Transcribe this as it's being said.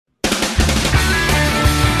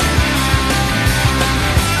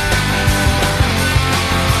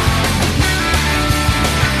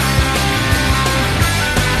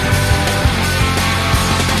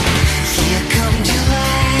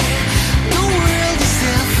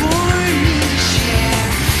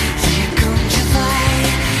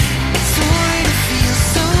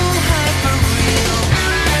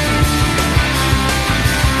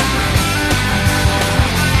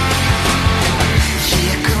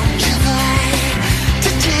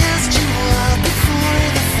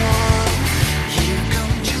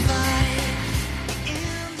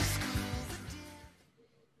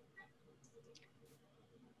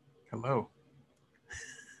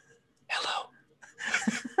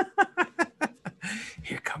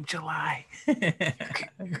July. Here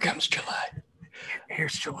comes July.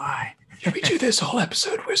 Here's July. Should we do this whole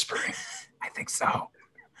episode whispering? I think so.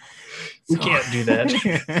 We can't do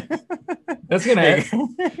that. That's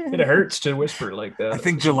it hurts to whisper like that. I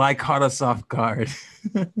think July caught us off guard.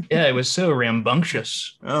 Yeah, it was so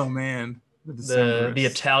rambunctious. Oh man. The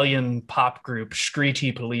Italian pop group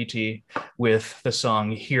Scritti Politti with the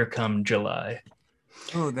song Here Come July.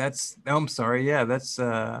 I'm sorry. Yeah, that's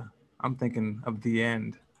I'm thinking of the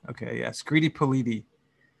end. Okay, yeah. Scritti Politti.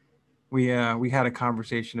 We had a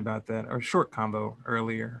conversation about that, or a short combo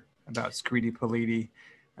earlier about Scritti Politti.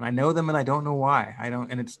 And I know them and I don't know why.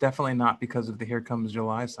 And it's definitely not because of the Here Comes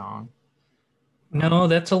July song. No,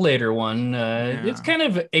 that's a later one. It's kind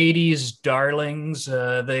of 80s darlings.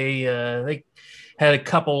 They had a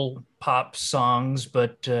couple pop songs,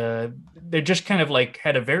 but they just kind of like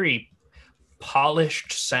had a very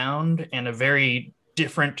polished sound and a very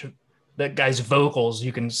different, that guy's vocals,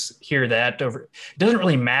 you can hear that over. It doesn't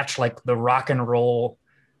really match like the rock and roll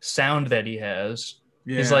sound that he has.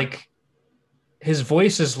 Yeah. He's like, his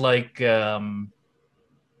voice is like a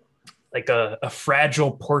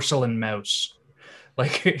fragile porcelain mouse.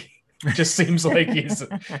 Like, it just seems like he's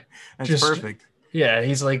That's just perfect. Yeah,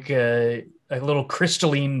 he's like a little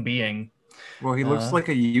crystalline being. Well, he looks like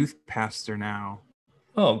a youth pastor now.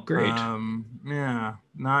 Oh, great.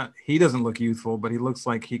 He doesn't look youthful, but he looks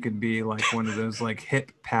like he could be like one of those like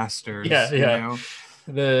hip pastors. Yeah. You know?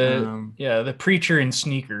 The preacher in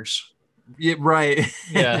sneakers. Yeah, right.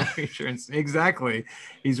 Yeah. Exactly.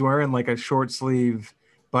 He's wearing like a short sleeve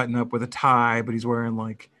button up with a tie, but he's wearing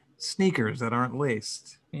like sneakers that aren't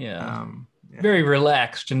laced. Yeah. Very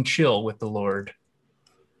relaxed and chill with the Lord.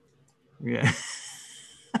 Yeah.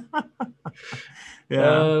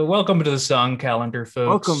 Yeah. Welcome to the song calendar,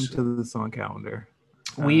 folks. Welcome to the song calendar.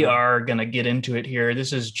 We are going to get into it here.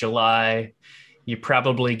 This is July. You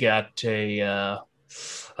probably got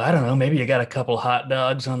I don't know, maybe you got a couple hot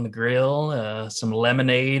dogs on the grill, some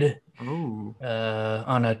lemonade on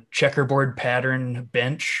a checkerboard pattern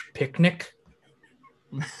bench picnic.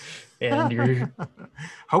 And you're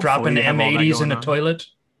dropping M80s in the toilet.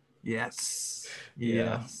 Yes.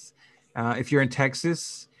 If you're in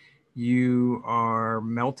Texas, you are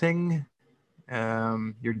melting.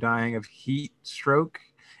 You're dying of heat stroke.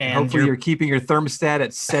 And hopefully you're keeping your thermostat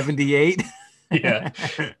at 78. Yeah.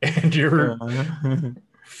 And your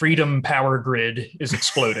freedom power grid is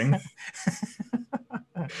exploding.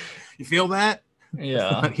 You feel that?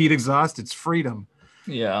 Yeah. Heat exhaust, it's freedom.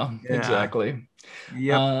 Yeah, exactly.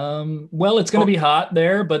 Yep. Well, it's going to be hot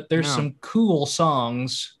there, but there's some cool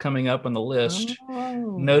songs coming up on the list.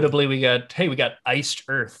 Notably, we got Iced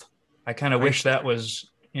Earth. I kind of wish that was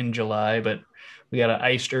in July, but we got an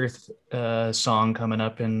Iced Earth song coming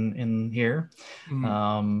up in here.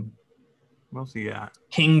 Mostly, yeah.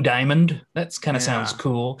 King Diamond. That's kind of sounds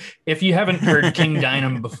cool. If you haven't heard King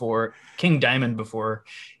Diamond before,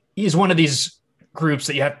 he's one of these groups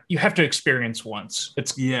that you have to experience once.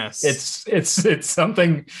 It's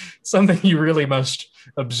something you really must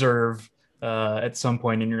observe at some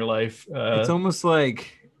point in your life. It's almost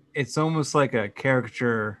like a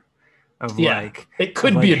caricature of it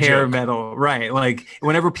could be a hair joke. metal, right? Like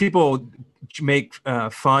whenever people make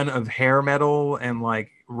fun of hair metal and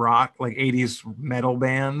like rock, like 80s metal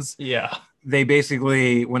bands, they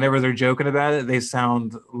basically, whenever they're joking about it, they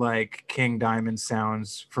sound like King Diamond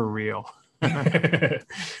sounds for real. Yeah,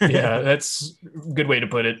 that's a good way to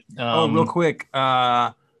put it. Real quick,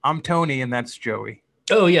 I'm Tony and that's Joey.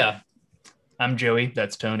 Oh yeah, I'm Joey,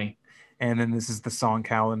 that's Tony. And then this is the song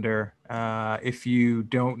calendar. If you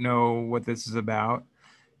don't know what this is about,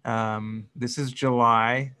 this is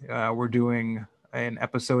July. We're doing an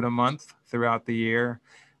episode a month throughout the year,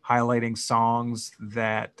 highlighting songs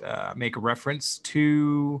that make a reference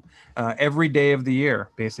to every day of the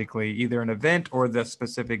year, basically, either an event or the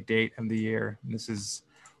specific date of the year. And this is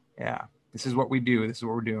what we do. This is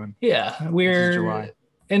what we're doing. Yeah, we're July.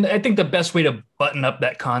 And I think the best way to button up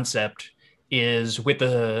that concept is with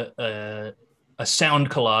a sound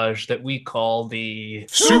collage that we call the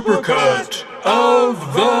Supercut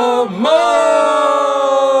of the Month.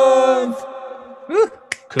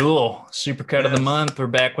 Cool. Supercut of the month. We're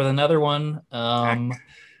back with another one. We'll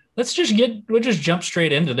just jump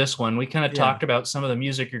straight into this one. We kind of talked about some of the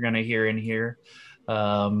music you're going to hear in here.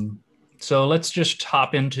 So let's just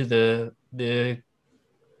hop into the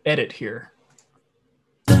edit here.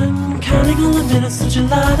 Counting all the minutes to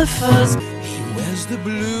July the 1st. He wears the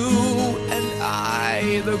blue and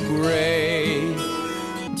I the gray.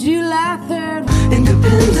 July 3rd.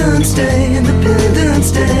 Independence Day,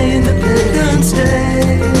 Independence Day, Independence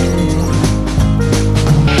Day.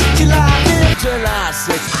 July 5th, July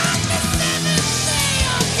 6th.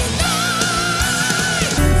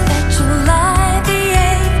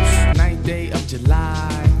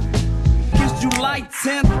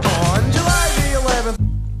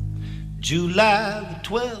 July the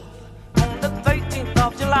 12th. The 13th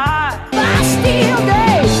of July. Bastille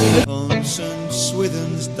Day. Some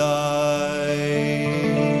Swithins died.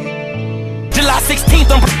 July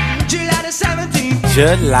 16th. July the 17th.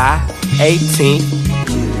 July 18th.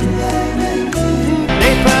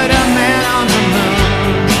 They put a man on the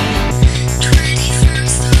moon.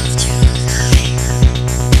 21st of July.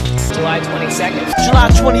 July 22nd. July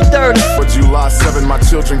 23rd. For July 7, my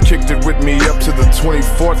children kicked it with me up to the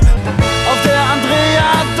 24th. Of der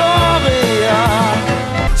Andrea Doria.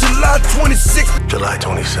 July 26th. July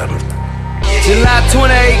 27th. July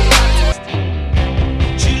 28th.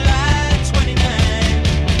 July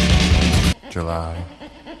 29th. July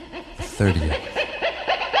 30th.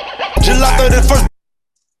 July 31st.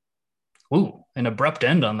 Ooh, an abrupt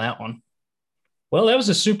end on that one. Well, that was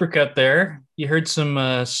a supercut there. You heard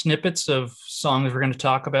some snippets of songs we're going to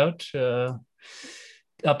talk about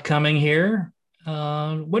upcoming here.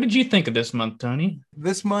 What did you think of this month, Tony?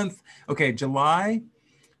 This month, okay, July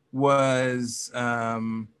was,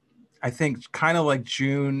 I think, kind of like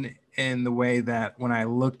June in the way that when I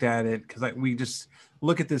looked at it, because we just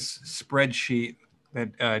look at this spreadsheet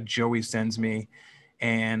that Joey sends me,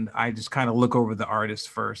 and I just kind of look over the artists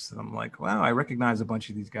first, and I'm like, wow, I recognize a bunch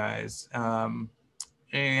of these guys.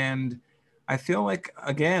 And I feel like,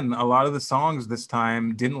 again, a lot of the songs this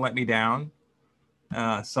time didn't let me down.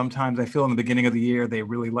 Sometimes I feel in the beginning of the year, they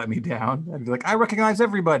really let me down. I'd be like, I recognize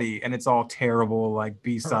everybody. And it's all terrible, like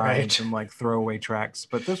B-sides and like throwaway tracks.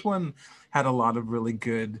 But this one had a lot of really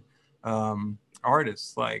good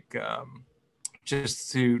artists, like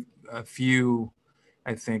just to a few,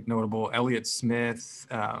 I think, notable: Elliott Smith,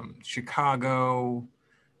 Chicago,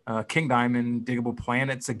 King Diamond, Diggable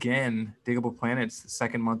Planets again. Diggable Planets, the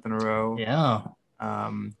second month in a row. Yeah.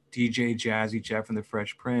 DJ Jazzy Jeff and the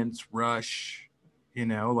Fresh Prince, Rush,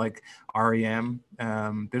 like REM.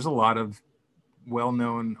 There's a lot of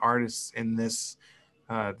well-known artists in this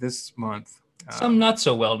this month. Some not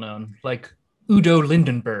so well known, like Udo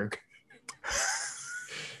Lindenberg.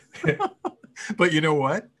 But you know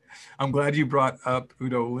what? I'm glad you brought up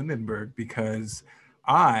Udo Lindenberg, because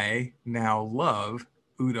I now love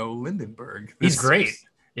Udo Lindenberg. He's great.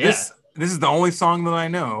 Yeah. This is the only song that I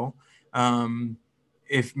know.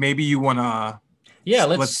 If maybe you want to,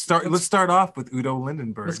 let's start off with Udo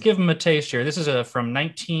Lindenberg. Let's give him a taste here. This is from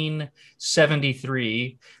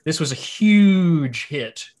 1973. This was a huge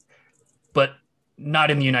hit, but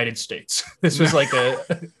not in the United States. This was like a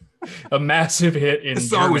massive hit in Germany. The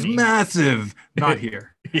song was massive, not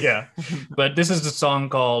here. Yeah, but this is a song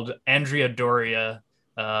called Andrea Doria.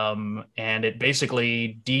 And it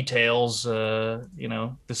basically details, the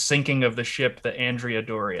sinking of the ship, the Andrea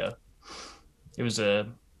Doria. It was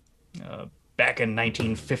back in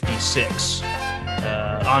 1956,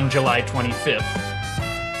 on July 25th,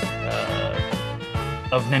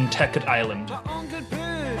 of Nantucket Island.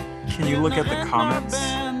 Can you look at the comments?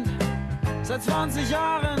 Seit 20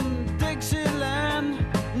 Jahren Dixieland.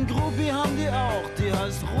 Ein Groupie haben die auch, die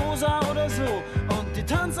heißt Rosa oder so. Und die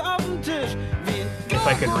tanzt auf dem Tisch wie ein If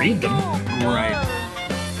I could read them. Right.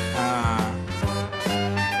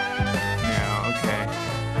 Yeah, okay.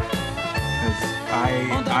 Because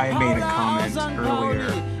I made a comment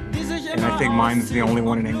earlier, and I think mine's the only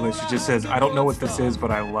one in English. It just says, I don't know what this is, but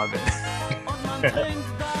I love it.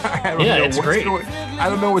 It's great. I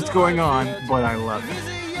don't know what's going on, but I love it.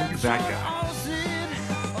 Look at that guy.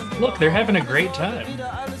 Look, they're having a great time.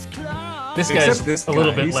 This guy's a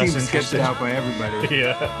little bit less interested. Sketched out by everybody.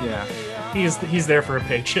 Yeah. He's there for a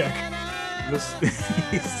paycheck. It's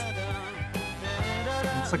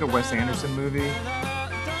like a Wes Anderson movie,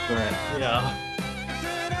 but yeah,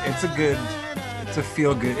 it's the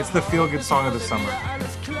feel good song of the summer.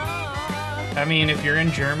 I mean, if you're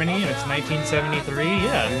in Germany and it's 1973,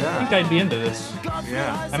 I think I'd be into this.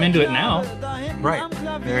 Yeah, I'm into it now. Right,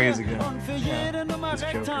 there he is again. This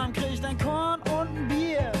Joker.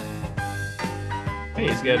 Hey,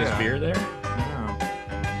 he's got his beer there. Yeah.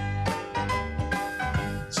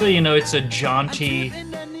 So, it's a jaunty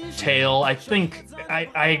tale. I think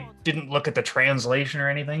I didn't look at the translation or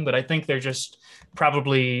anything, but I think they're just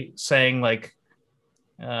probably saying like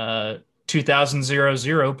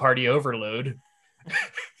 2000 party overload.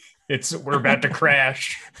 We're about to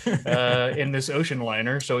crash in this ocean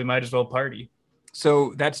liner, so we might as well party.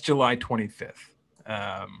 So that's July 25th.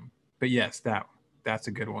 But yes, that's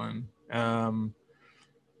a good one.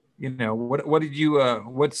 What did you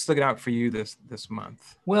what stuck out for you this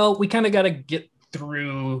month? Well, we kind of got to get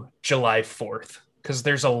through July 4th because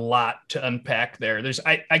there's a lot to unpack there.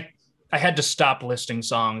 I had to stop listing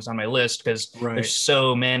songs on my list because there's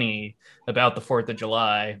so many about the 4th of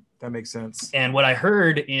July. That makes sense. And what I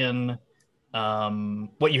heard in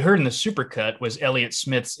What you heard in the supercut was Elliott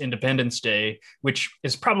Smith's Independence Day, which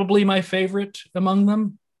is probably my favorite among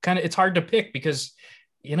them. Kind of, it's hard to pick because,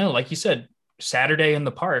 like you said, Saturday in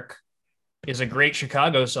the Park is a great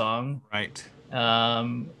Chicago song. Right.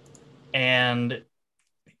 And,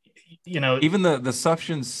 even the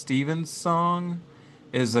Sufjan Stevens song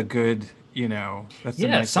is a good, that's a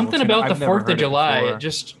nice something about the 4th of July. It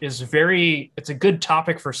just is it's a good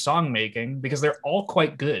topic for song making because they're all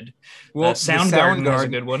quite good. Well, Soundgarden is a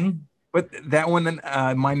good one. But that one,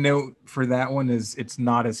 my note for that one is it's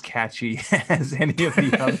not as catchy as any of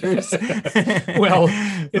the others. Well,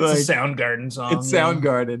 it's a Soundgarden song. It's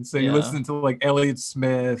Soundgarden. So you listen to like Elliott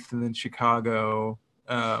Smith and then Chicago.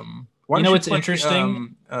 What's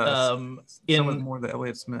interesting? Some more of the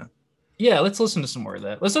Elliott Smith. Yeah, let's listen to some more of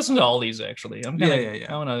that. Let's listen to all these actually. I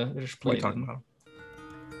want to just play them.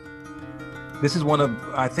 This is one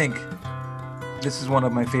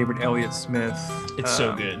of my favorite Elliott Smith. It's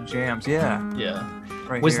so good. Jams. Yeah.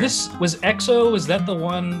 Right was XO? Was that the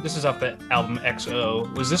one? This is off the album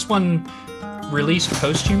XO. Was this one released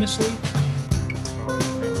posthumously?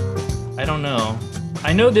 I don't know.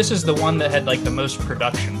 I know this is the one that had like the most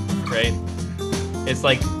production, right? It's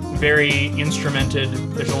like very instrumented.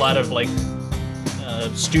 There's a lot of like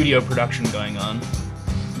studio production going on.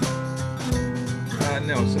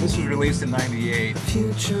 No, so this was released in '98. He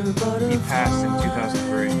passed in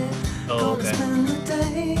 2003. Oh, okay.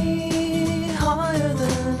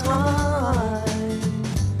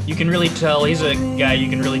 You can really tell he's a guy. You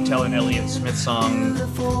can really tell an Elliott Smith song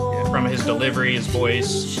from his delivery, his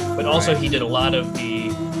voice, but also he did a lot of the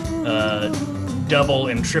double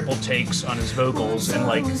and triple takes on his vocals and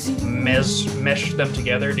like meshed them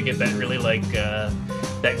together to get that really like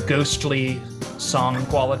that ghostly song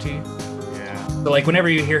quality. Yeah. So like whenever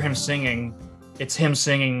you hear him singing, it's him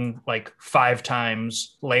singing like 5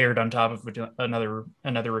 times layered on top of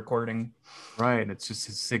another recording. Right. It's just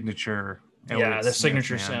his signature. The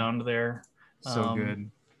signature sound there. So good.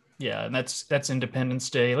 Yeah, and that's Independence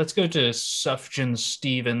Day. Let's go to Sufjan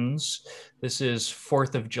Stevens. This is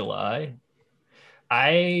 4th of July.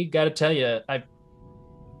 I got to tell you, I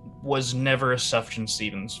was never a Sufjan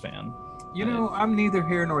Stevens fan. I'm neither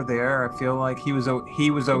here nor there. I feel like he was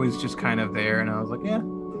always just kind of there, and I was like, yeah.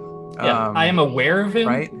 I am aware of him.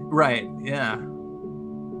 Right, yeah.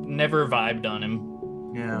 Never vibed on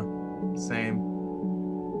him. Yeah, same.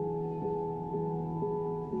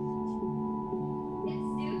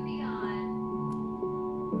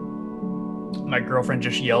 My girlfriend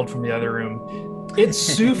just yelled from the other room, "It's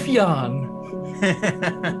Sufjan!"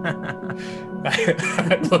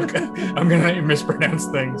 Look, I'm gonna mispronounce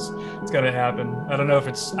things. It's gonna happen. I don't know if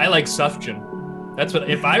it's. I like Sufjan. That's what.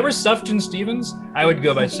 If I were Sufjan Stevens, I would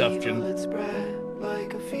go by Sufjan.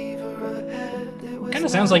 Kind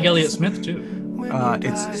of sounds like Elliott Smith too.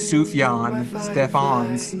 It's Sufjan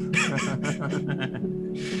Stevens.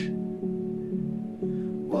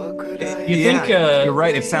 You think you're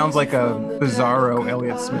right? It sounds like a bizarro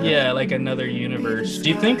Elliott Smith. Yeah, like another universe. Do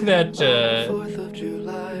you think that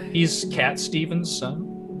he's Cat Stevens' son,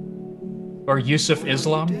 or Yusuf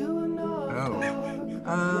Islam?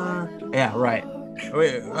 Yeah, right.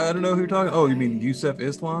 Wait, I don't know who you're talking. Oh, you mean Yusuf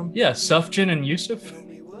Islam? Yeah, Sufjan and Yusuf.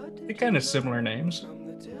 They're kind of similar names.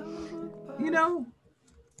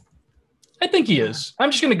 I think he is.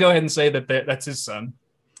 I'm just gonna go ahead and say that's his son.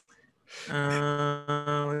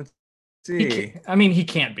 Let's see. He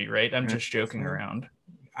can't be, right? I'm just joking around.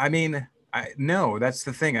 No, that's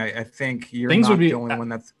the thing. I think you're not the only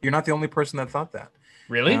one you're not the only person that thought that.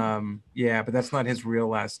 Really? Yeah, but that's not his real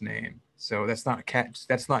last name. So that's not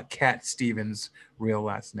Cat Stevens' real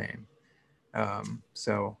last name.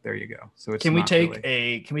 So there you go. So it's can we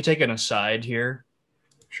take an aside here?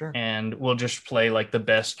 Sure. And we'll just play like the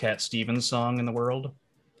best Cat Stevens song in the world.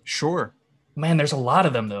 Sure. Man, there's a lot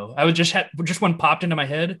of them though. I would just one popped into my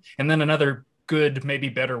head, and then another good, maybe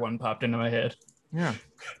better one popped into my head. Yeah,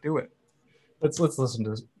 do it. Let's listen to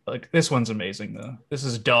this. Like this one's amazing though. This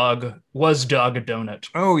is Dog a Donut.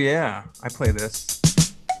 Oh yeah, I play this.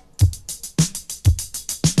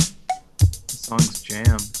 The song's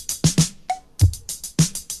jam.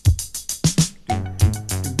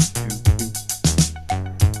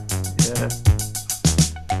 Yeah.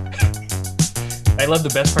 I love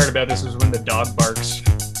the best part about this is when the dog barks.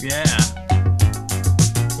 Yeah.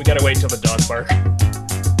 We gotta wait till the dog barks.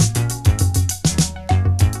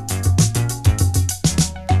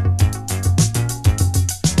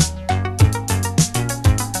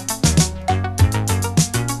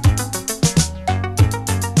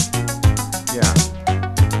 Yeah.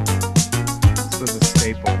 This was a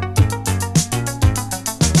staple.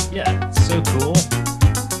 Yeah, it's so cool.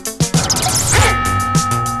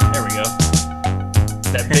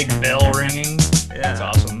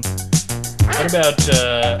 about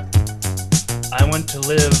I want to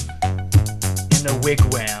live in a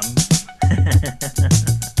wigwam.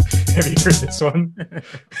 Have you heard this one?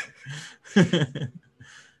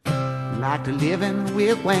 Like to live in a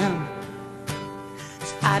wigwam.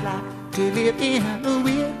 I'd like to live in a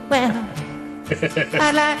wigwam.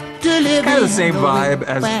 I'd like to live Kind of in the same a vibe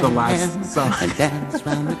as the wigwam. last song. And dance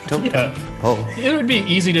round the totem Yeah. pole. It would be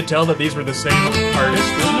easy to tell that these were the same artist, wouldn't it?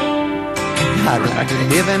 I'd like to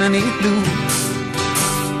live in an igloo.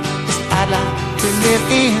 I'd like to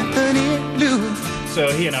live in an igloo.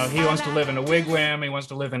 So, he wants to live in a wigwam. He wants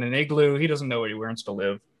to live in an igloo. He doesn't know where he wants to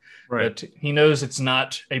live. Right. But he knows it's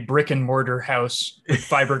not a brick and mortar house with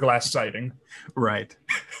fiberglass siding. Right.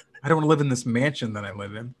 I don't want to live in this mansion that I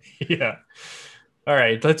live in. Yeah. All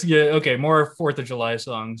right. Let's get, more 4th of July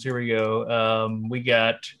songs. Here we go.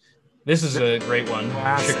 This is a great one.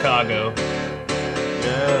 Classic. Chicago.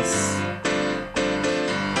 Yes.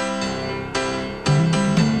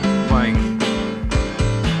 Like,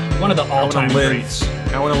 One of the all-time live- greats.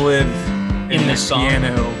 I want to live In that this song.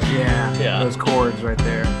 piano. Yeah. Yeah. Those chords right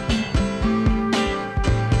there.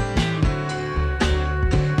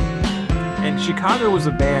 And Chicago was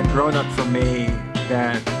a band growing up for me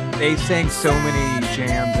that they sang so many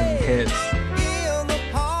jams and hits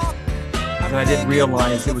that I didn't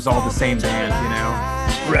realize it was all the same band,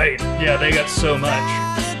 Right. Yeah, they got so much.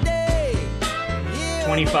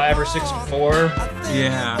 25 or 64.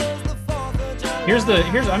 Yeah. Here's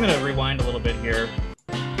I'm going to rewind a little bit here.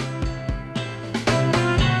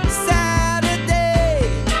 Saturday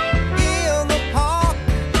in the park.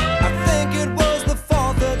 I think it was the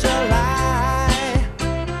 4th of July.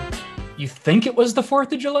 You think it was the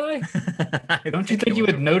 4th of July? Don't you think you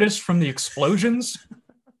would notice from the explosions?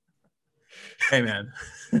 Hey, man.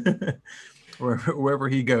 Wherever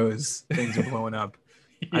he goes, things are blowing up.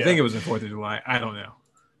 I Yeah. think it was the 4th of July. I don't know.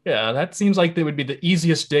 Yeah, that seems like that would be the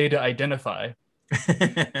easiest day to identify.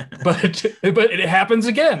 But it happens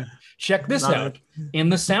again. Check this Not out. In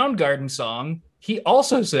the Soundgarden song, he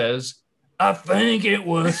also says, I think it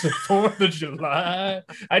was the 4th of July.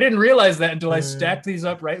 I didn't realize that until I stacked these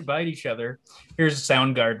up right by each other. Here's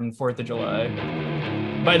Soundgarden, 4th of July.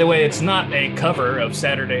 By the way, it's not a cover of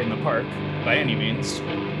Saturday in the Park by any means,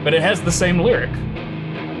 but it has the same lyric.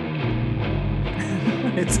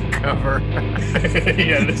 It's a cover.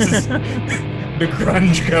 Yeah, this is the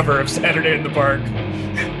grunge cover of Saturday in the Park.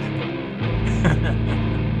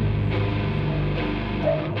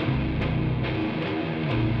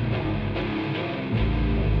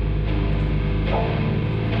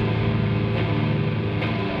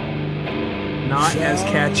 Not as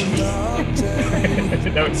catchy.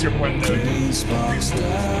 That was your one note.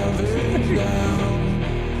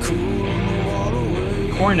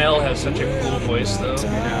 Cornell has such a cool voice, though.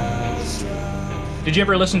 Did you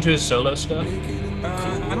ever listen to his solo stuff?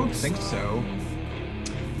 I don't think so.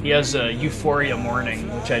 He has Euphoria Morning,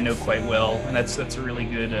 which I know quite well, and that's a really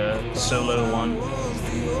good solo one.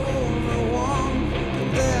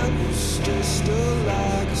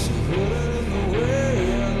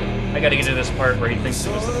 I got to get to this part where he thinks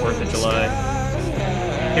it was the 4th of July.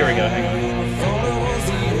 Here we go, hang on.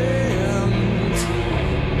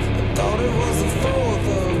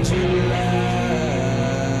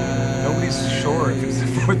 Nobody's sure if it's the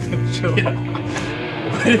 4th of July.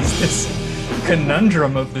 What is this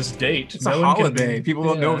conundrum of this date? It's a holiday. People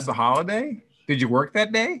don't know it's a holiday. Did you work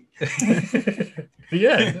that day?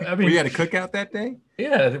 Yeah, I mean, We had a cookout that day.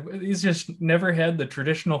 yeah, he's just never had the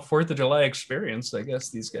traditional 4th of July experience, I guess,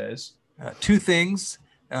 these guys. Two things.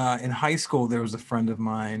 In high school, there was a friend of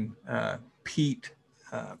mine, Pete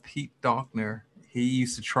Dockner. He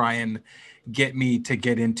used to try and get me to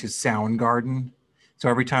get into Soundgarden. So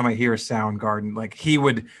every time I hear Soundgarden, like he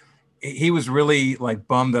was really like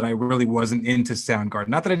bummed that I really wasn't into Soundgarden.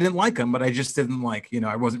 Not that I didn't like him, but I just didn't like,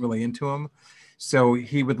 I wasn't really into him. So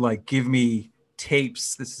he would like give me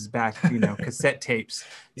tapes. This is back, cassette tapes.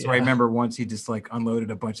 So I remember once he just like unloaded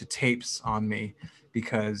a bunch of tapes on me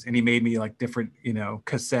and he made me like different,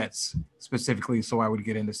 cassettes specifically so I would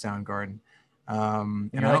get into Soundgarden. And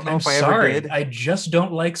I don't know if I ever did. I just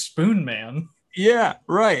don't like Spoon Man. Yeah,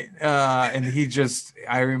 right. And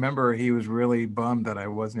I remember he was really bummed that I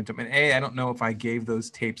wasn't into him. And A, I don't know if I gave those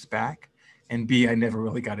tapes back. And B, I never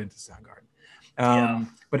really got into Soundgarden.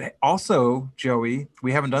 But also, Joey,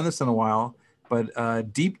 we haven't done this in a while,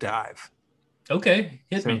 but Deep Dive. Okay,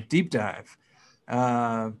 hit me. Deep Dive.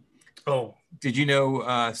 Did you know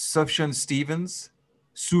Sufjan Stevens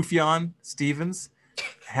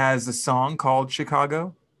has a song called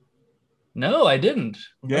Chicago? No, I didn't.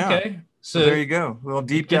 Yeah. Okay. So there you go. A little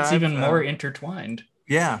deep it gets dive. even more intertwined.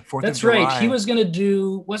 Yeah, 4th That's of July. right.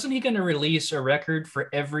 Wasn't he going to release a record for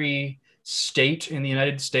every state in the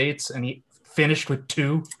United States? And he finished with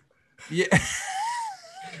 2. Yeah.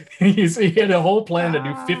 He had a whole plan to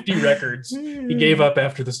do 50 records. He gave up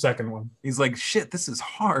after the second one. He's like, shit, this is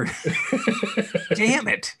hard. Damn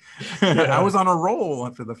it. Yeah. I was on a roll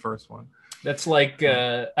after the first one. That's like,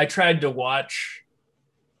 I tried to watch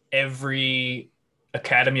every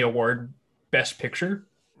Academy Award Best Picture.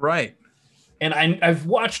 Right. And I've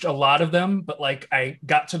watched a lot of them, but like I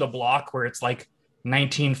got to the block where it's like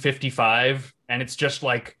 1955 and it's just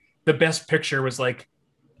like the Best Picture was like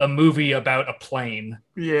a movie about a plane.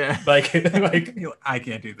 Yeah. Like I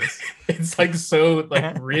can't do this. It's like so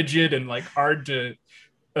like rigid and like hard to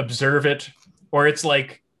observe it. Or it's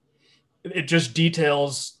like it just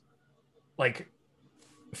details like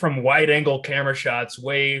from wide angle camera shots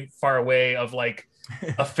way far away of like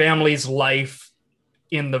a family's life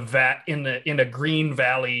in a green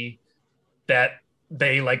valley that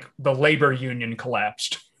they like the labor union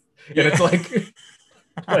collapsed. And it's like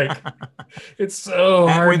it's so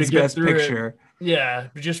hard to get through picture. It. Yeah,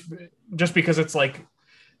 just because it's like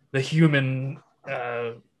the human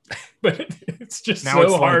but it's just now so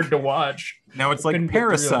it's hard to watch. Now it's like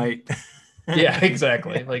Parasite. Yeah,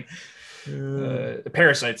 exactly. Like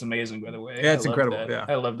Parasite's amazing, by the way. Yeah, it's incredible. Yeah,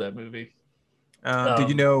 I love that movie. Did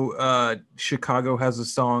you know Chicago has a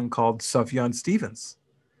song called Sufjan Stevens?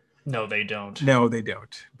 No, they don't. No, they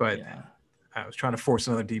don't. But yeah. I was trying to force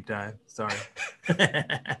another deep dive. Sorry.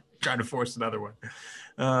 Trying to force another one.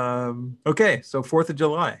 Okay, so 4th of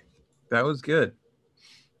July. That was good.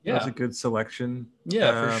 Yeah. That was a good selection.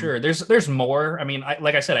 Yeah, for sure. There's more. I mean,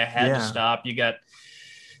 like I said, I had to stop.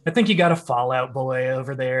 I think you got a Fall Out Boy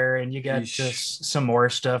over there, and you got just some more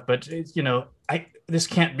stuff. But this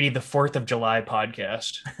can't be the 4th of July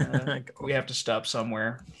podcast. We have to stop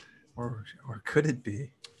somewhere. Or could it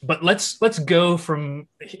be? But let's go from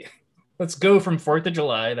 4th of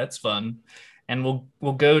July. That's fun, and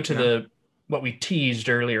we'll go to what we teased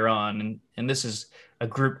earlier on, and this is a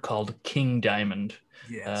group called King Diamond.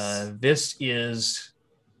 Yes. This is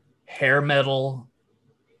hair metal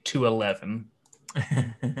to 11.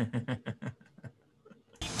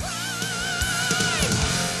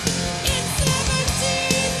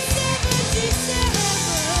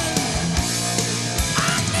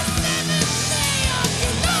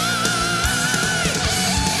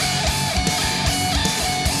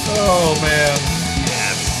 Oh man.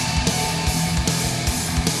 Yes.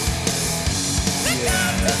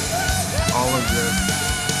 Yeah. All of this.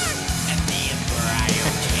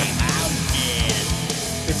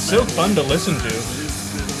 It's so fun to listen to.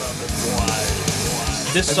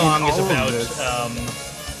 This song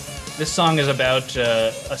is about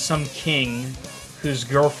some king whose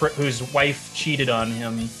wife cheated on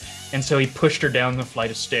him, and so he pushed her down the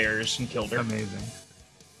flight of stairs and killed her. Amazing.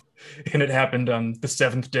 And it happened on the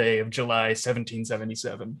 7th day of July,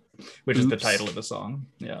 1777, which is the title of the song.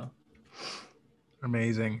 Yeah.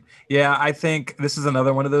 Amazing. Yeah, I think this is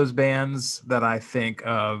another one of those bands that I think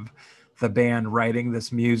of the band writing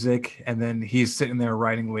this music, and then he's sitting there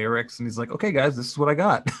writing lyrics, and he's like, okay, guys, this is what I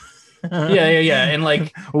got. Yeah. And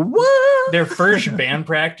like, what? Their first band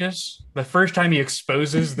practice, the first time he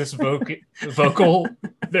exposes this vocal,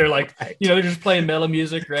 they're like, they're just playing mellow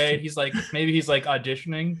music, right? He's like, maybe he's like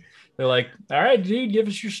auditioning. They're like, all right, dude, give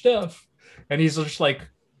us your stuff. And he's just like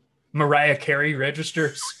Mariah Carey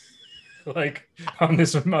registers like on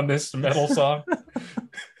this metal song.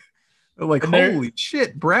 They're like, holy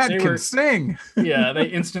shit, Brad can sing. Yeah, they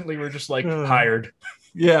instantly were just like hired.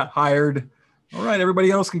 Yeah, hired. All right, everybody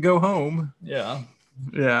else can go home. Yeah.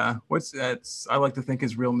 Yeah. I like to think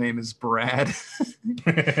his real name is Brad.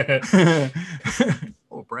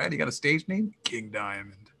 Oh, Brad, you got a stage name? King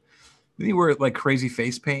Diamond. Did he wear like crazy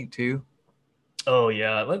face paint too? Oh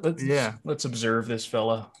yeah. Let's observe this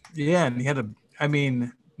fella. Yeah, and he had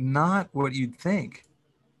not what you'd think.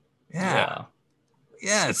 Yeah.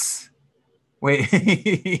 Yes.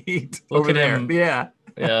 Wait. Look at there. him. Yeah.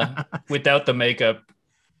 Yeah. Without the makeup.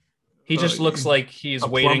 He just looks like he's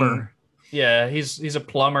waiting. Plumber. Yeah, he's a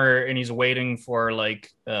plumber, and he's waiting for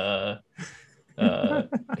like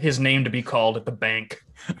his name to be called at the bank.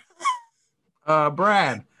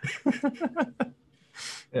 Brad.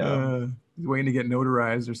 Yeah. He's waiting to get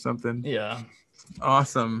notarized or something. Yeah.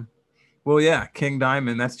 Awesome. Well, yeah, King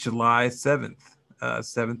Diamond. That's July 7th.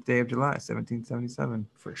 7th day of July, 1777.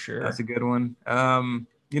 For sure. That's a good one.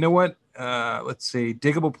 You know what? Let's see.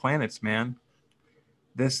 Diggable Planets, man.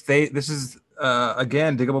 This is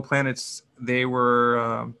again, Diggable Planets. They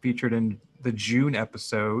were featured in the June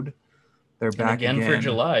episode. They're back again for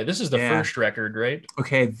July. This is the first record, right?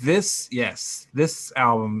 Okay, this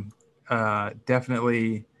album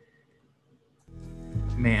definitely,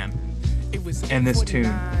 man, and this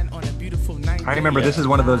tune. I remember this is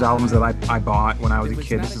one of those albums that I bought when I was a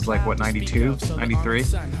kid. This is like, what, 92, 93?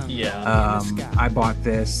 Yeah. I bought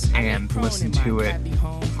this and listened to it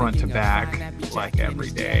front to back like every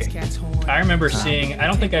day. I remember seeing, I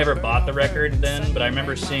don't think I ever bought the record then, but I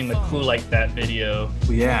remember seeing the Cool Like That video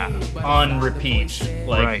on repeat,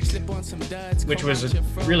 like, which was a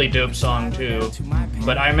really dope song too.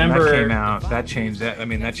 But I remember that came out, that changed that. I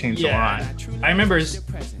mean, that changed a lot. I remember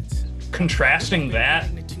contrasting that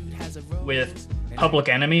with Public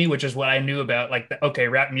Enemy, which is what I knew about, like, okay,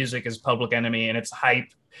 rap music is Public Enemy and it's hype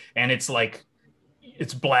and it's like,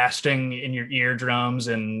 it's blasting in your eardrums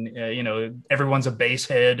and you know, everyone's a bass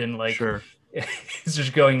head and like it's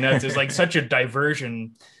just going nuts. It's like such a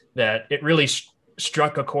diversion that it really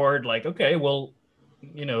struck a chord, like, okay, well,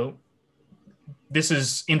 you know, this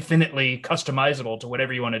is infinitely customizable to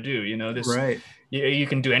whatever you want to do, you know, this you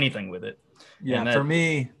can do anything with it. Yeah, for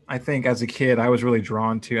me, I think as a kid, I was really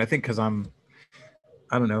drawn to, I think because I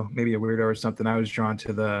don't know, maybe a weirdo or something, I was drawn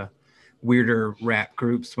to the weirder rap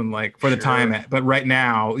groups when, like, for the time. But right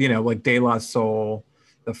now, you know, like De La Soul,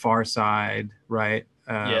 The Far Side, right?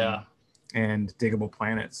 And Diggable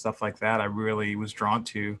Planet, stuff like that, I really was drawn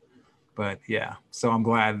to. But yeah, so I'm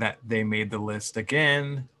glad that they made the list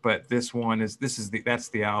again. But this one that's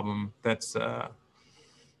the album. That's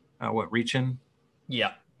what, Reachin'?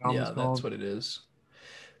 Yeah. Yeah, that's what it is.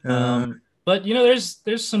 But you know,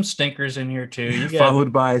 there's some stinkers in here too. You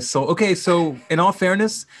followed by Soul. Okay, so in all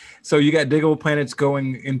fairness, so you got Diggable Planets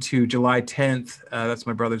going into July 10th. That's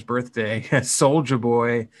my brother's birthday. Soulja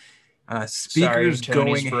Boy. Speakers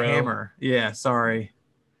going hammer. Yeah, sorry.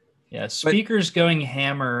 Yeah, Speakers going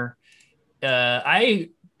hammer. I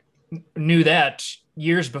knew that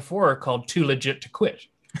years before, called Too Legit to Quit.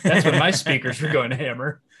 That's when my speakers were going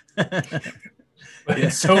hammer. But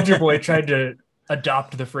Soulja Boy tried to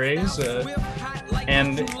adopt the phrase,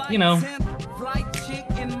 and you know.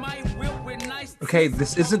 Okay,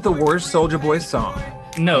 this isn't the worst Soulja Boy song.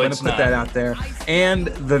 No, I'm gonna put that out there. And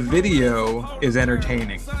the video is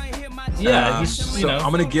entertaining. Yeah, so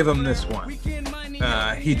I'm gonna give him this one.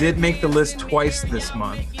 He did make the list twice this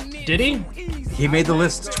month. Did he? He made the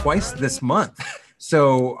list twice this month.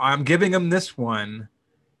 So I'm giving him this one.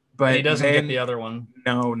 But he doesn't get the other one.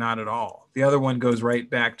 No, not at all. The other one goes right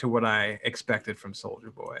back to what I expected from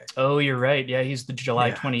Soulja Boy. Oh, you're right. Yeah, he's the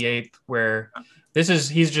July 28th, where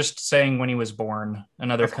he's just saying when he was born.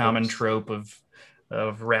 Another common trope of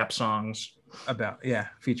rap songs. About,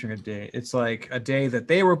 featuring a day. It's like a day that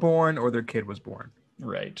they were born or their kid was born.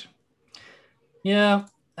 Right. Yeah.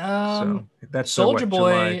 So that's Soulja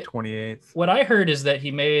Boy, July 28th. What I heard is that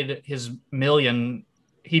he made his million.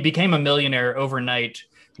 He became a millionaire overnight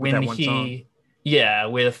when he,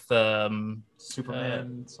 with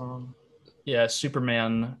Superman song. Yeah,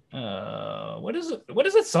 Superman. What is it? What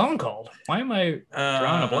is that song called? Why am I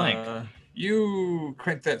drawing a blank? You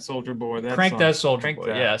crank that Soulja Boy. Crank that Soulja Boy.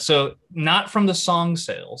 Yeah. So not from the song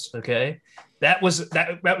sales. Okay. That was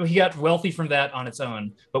that he got wealthy from that on its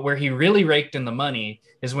own. But where he really raked in the money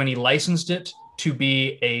is when he licensed it to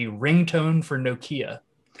be a ringtone for Nokia.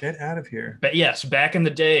 Get out of here. But yes, back in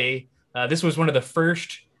the day, this was one of the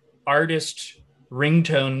first artist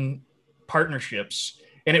ringtone partnerships.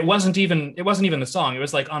 And it wasn't even the song. It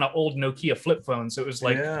was like on an old Nokia flip phone. So it was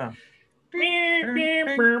like, it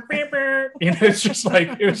was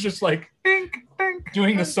just like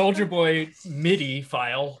doing the Soulja Boy MIDI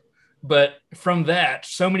file. But from that,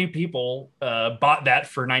 so many people bought that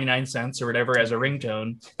for 99 cents or whatever as a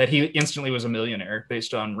ringtone that he instantly was a millionaire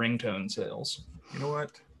based on ringtone sales. You know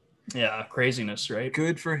what? Yeah, craziness, right?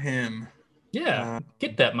 Good for him. Yeah,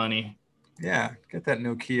 get that money. Yeah, get that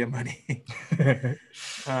Nokia money.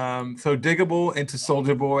 So Diggable into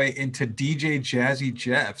Soulja Boy into DJ Jazzy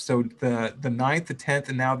Jeff. So the 9th, the 10th,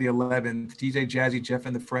 and now the 11th, DJ Jazzy Jeff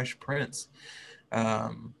and the Fresh Prince.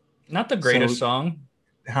 Not the greatest song.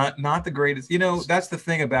 Not the greatest. You know, that's the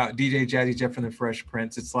thing about DJ Jazzy Jeff and the Fresh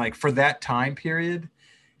Prince. It's like for that time period,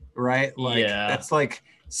 right? Like that's like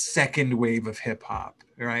second wave of hip hop,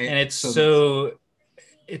 right? And it's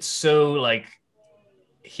so like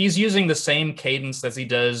he's using the same cadence as he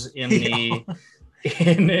does in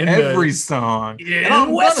in every song. Yeah,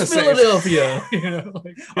 in West Philadelphia. You know,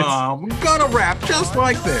 like I'm gonna rap just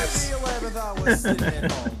like this.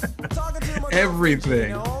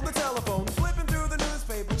 Everything.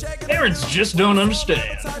 Parents just don't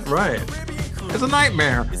understand. Right. It's a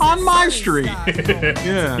nightmare on my street.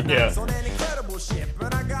 Yeah.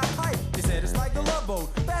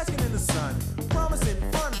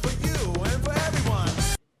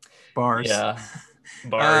 Bars. Yeah.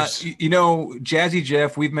 Bars. You know, Jazzy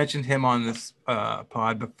Jeff, we've mentioned him on this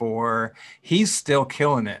pod before. He's still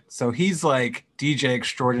killing it. So he's like DJ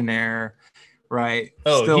extraordinaire, right?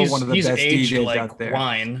 Oh, Still one of the he's best aged DJs like out there.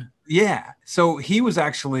 wine. Yeah. So he was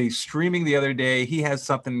actually streaming the other day. He has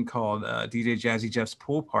something called DJ Jazzy Jeff's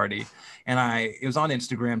Pool Party. And it was on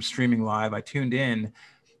Instagram streaming live. I tuned in.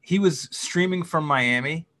 He was streaming from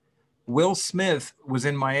Miami. Will Smith was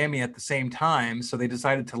in Miami at the same time. So they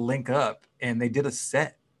decided to link up and they did a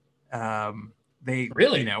set. They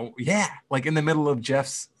Really? Yeah, like in the middle of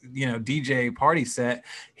Jeff's, DJ party set,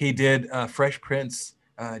 he did Fresh Prince,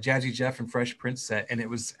 Jazzy Jeff and Fresh Prince set. And it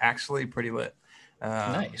was actually pretty lit.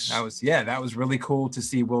 Nice. That was really cool to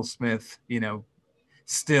see Will Smith,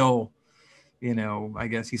 still, I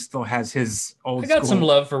guess he still has his old. I got school. some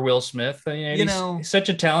love for Will Smith. He's such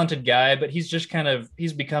a talented guy, but he's just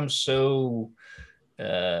he's become so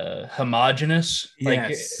homogenous.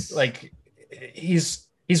 Yes. Like he's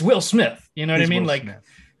Will Smith. You know what I mean? Will Smith.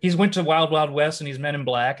 He's went to Wild Wild West and he's Men in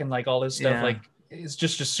Black and like all this stuff. Yeah. Like he's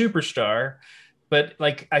just a superstar. But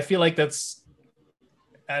like I feel like that's.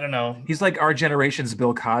 I don't know. He's like our generation's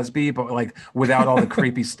Bill Cosby, but like without all the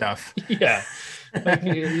creepy stuff. Yeah, like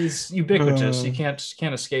he's ubiquitous. You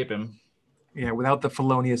can't escape him. Yeah, without the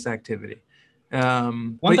felonious activity.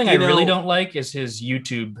 One thing I really don't like is his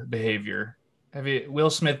YouTube behavior. Will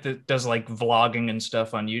Smith that does like vlogging and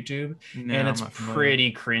stuff on YouTube, and it's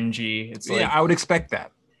pretty cringy. It's like, I would expect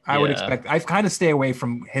that. I kind of stay away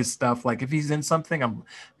from his stuff. Like if he's in something,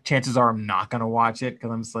 chances are I'm not gonna watch it because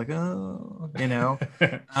I'm just like,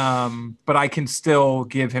 but I can still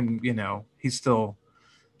give him, he still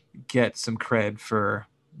gets some cred for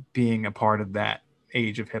being a part of that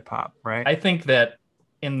age of hip hop, right? I think that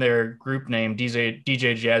in their group name, DJ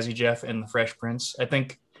Jazzy Jeff and the Fresh Prince, I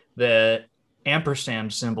think the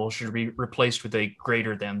ampersand symbol should be replaced with a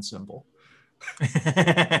greater than symbol.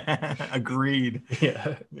 Agreed.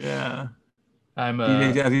 Yeah. I'm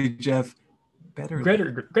DJ Jazzy Jeff.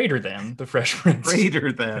 Greater than the Fresh Prince.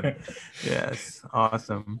 Greater than. Yes.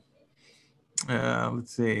 Awesome.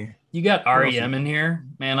 Let's see. You got REM in here,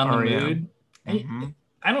 Man on the Mood. Mm-hmm.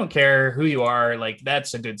 I don't care who you are. Like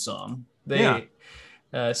that's a good song.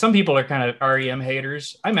 Some people are kind of REM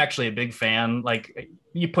haters. I'm actually a big fan. Like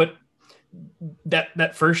you put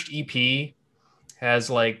that first EP has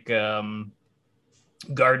like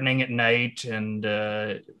Gardening at Night and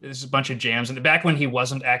there's a bunch of jams. And back when he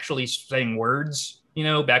wasn't actually saying words,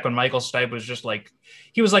 back when Michael Stipe was just like,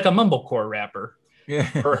 he was like a mumblecore rapper. Yeah.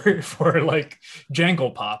 for like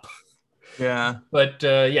jangle pop. Yeah. But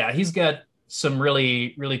he's got some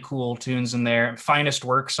really, really cool tunes in there. Finest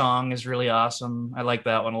Work song is really awesome. I like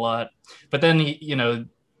that one a lot. But then,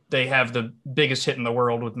 they have the biggest hit in the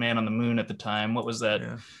world with Man on the Moon at the time. What was that?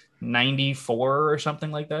 Yeah. 94 or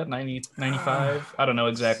something like that? 90, 95? I don't know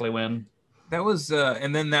exactly when. That was,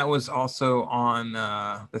 and then that was also on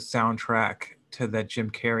the soundtrack to that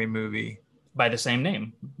Jim Carrey movie. By the same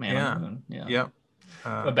name, Man on the Moon. Yeah. Yep.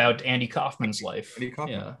 About Andy Kaufman's life. Andy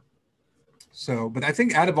Kaufman. Yeah. So, but I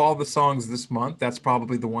think out of all the songs this month, that's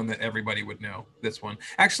probably the one that everybody would know. This one.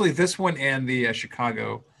 Actually, this one and the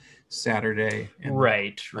Chicago Saturday.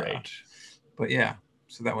 Right. But yeah,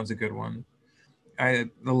 so that one's a good one. The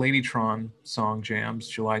Ladytron song Jams,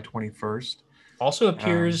 July 21st. Also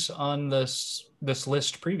appears on this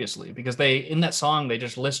list previously because in that song they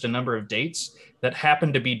just list a number of dates that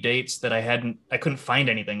happen to be dates that I couldn't find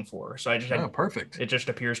anything for. So I just perfect. It just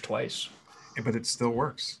appears twice. But it still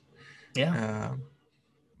works. Yeah.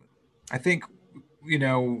 I think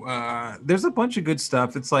there's a bunch of good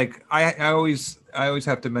stuff. It's like I always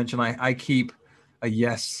have to mention I keep a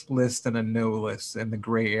yes list and a no list in the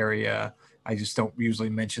gray area. I just don't usually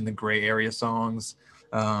mention the gray area songs.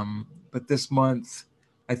 But this month,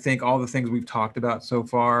 I think all the things we've talked about so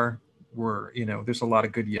far were, there's a lot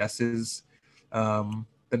of good yeses. The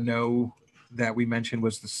no that we mentioned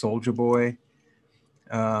was the Soulja Boy.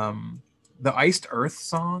 The Iced Earth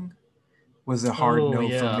song was a hard no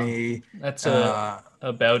for me. That's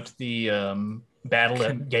about the battle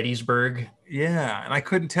at Gettysburg. Yeah, and I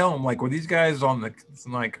couldn't tell them, like, were these guys on the,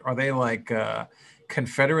 like, are they like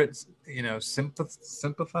Confederate,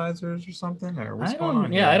 sympathizers or something, or what's going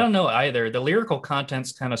on? Yeah, I don't know either. The lyrical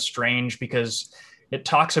content's kind of strange because it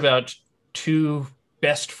talks about two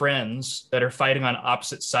best friends that are fighting on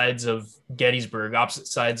opposite sides of Gettysburg, opposite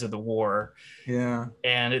sides of the war. Yeah,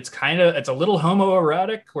 and it's a little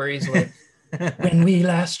homoerotic where he's like, when we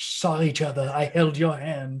last saw each other, I held your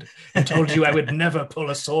hand and told you I would never pull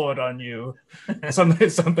a sword on you.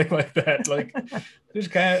 Something like that. Like,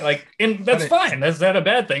 just kind of like, and that's fine. That's not a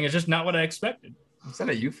bad thing. It's just not what I expected. Is that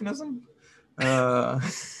a euphemism?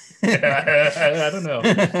 I don't know.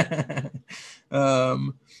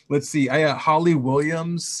 Let's see. Holly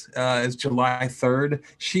Williams is July 3rd.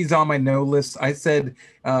 She's on my no list. I said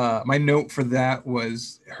my note for that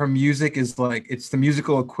was her music is like it's the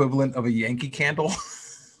musical equivalent of a Yankee Candle.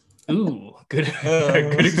 Ooh, good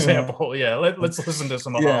good example. Yeah, let's listen to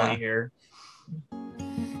some Holly here.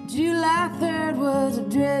 July 3rd was a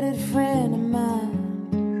dreaded friend of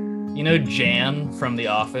mine. You know Jan from The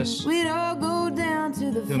Office? We'd all go down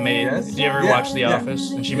to the Who made? Did you ever watch The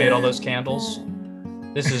Office? And she made all those candles.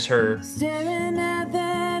 This is her. She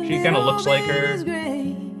kind of looks like her,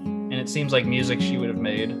 and it seems like music she would have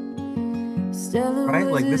made. Right,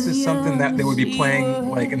 like this is something that they would be playing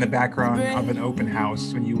like in the background of an open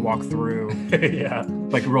house when you walk through. Yeah,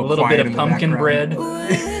 like real a little quiet bit of pumpkin bread.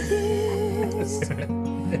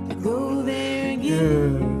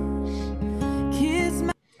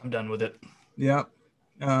 I'm done with it. Yep.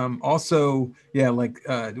 Also, yeah, like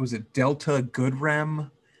was it Delta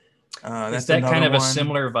Goodrem? Is that kind of a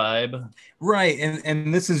similar vibe? Right,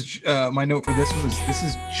 and this is my note for this one is this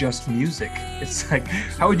is just music. It's like,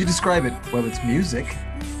 how would you describe it? Well, it's music.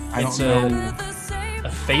 I don't know. A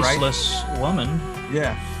faceless woman.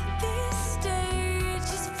 Yeah.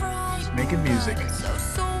 Just making music.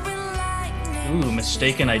 Ooh,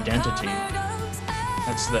 Mistaken Identity.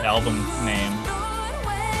 That's the album name.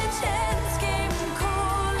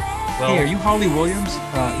 Well, hey, are you Holly Williams?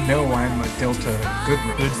 No, I'm a Delta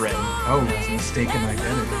Goodrem. Oh, it's Mistaken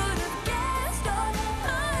Identity.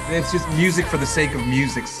 It's just music for the sake of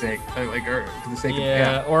music's sake, like or for the sake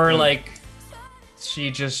of or like she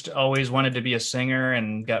just always wanted to be a singer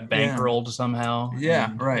and got bankrolled somehow. Yeah,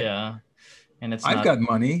 and, right. Yeah, and it's I've got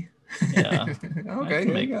money. Yeah. Okay.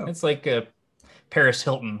 There you go. It's like Paris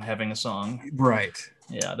Hilton having a song. Right.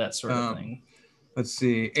 Yeah, that sort of thing. Let's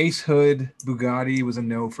see. Ace Hood, Bugatti was a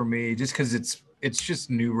no for me, just because it's just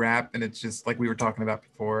new rap, and it's just like we were talking about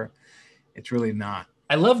before. It's really not.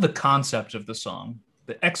 I love the concept of the song,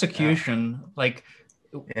 the execution, like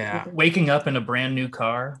waking up in a brand new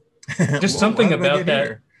car. Just something about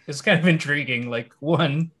that is kind of intriguing. Like,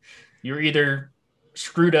 one, you're either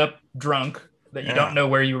screwed up drunk that you don't know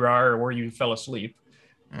where you are or where you fell asleep,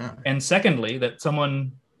 and secondly, that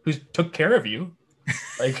someone who took care of you,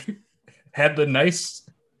 like. had the nice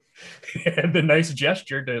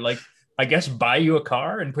gesture to, like, I guess, buy you a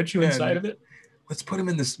car and put you inside of it. Let's put him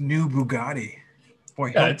in this new Bugatti.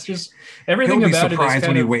 Boy, it's just everything about it is surprised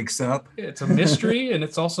when he wakes up. It's a mystery, and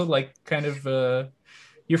it's also like kind of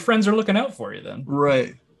your friends are looking out for you then.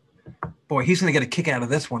 Right. Boy, he's gonna get a kick out of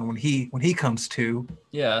this one when he comes to.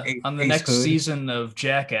 Yeah, on the next season of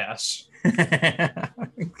Jackass,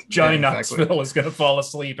 Johnny Knoxville is gonna fall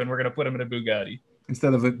asleep, and we're gonna put him in a Bugatti.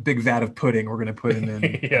 Instead of a big vat of pudding, we're going to put him in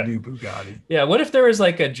a new Bugatti. Yeah, what if there was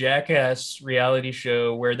like a Jackass reality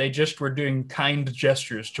show where they just were doing kind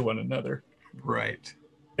gestures to one another? Right.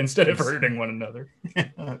 Instead of hurting one another.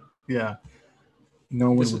 Yeah.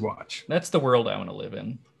 No one would watch. That's the world I want to live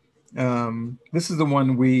in. This is the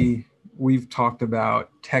one we've talked about,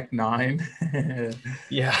 Tech N9ne.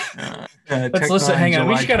 Yeah. Let's listen. Hang on.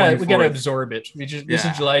 We gotta absorb it. This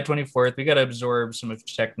is July 24th. We gotta absorb some of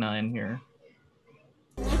Tech N9ne here.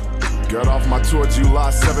 Got off my tour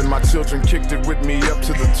July 7, my children kicked it with me up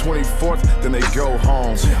to the 24th, then they go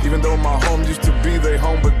home. Even though my home used to be their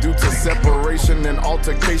home, but due to separation and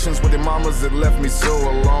altercations with their mamas, it left me so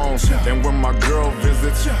alone. Then when my girl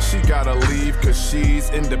visits, she gotta leave, cause she's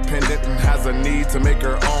independent and has a need to make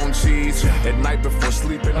her own cheese. At night before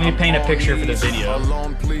sleeping, let me paint a picture for the video.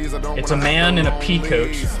 It's a man in a pea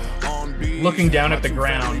coat looking down at the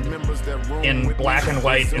ground in black and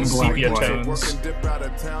white and sepia tones.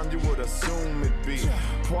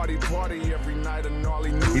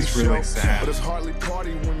 He's really sad.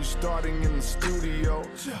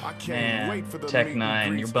 Man, Tech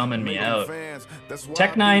N9ne, you're bumming me out.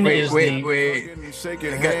 Tech N9ne is wait.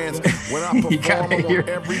 You gotta hear.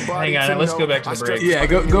 Hang on, let's go back to the break. Yeah,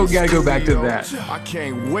 gotta go back to that. I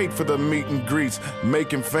can't wait for the meet and greets,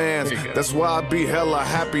 making fans. That's why I be hella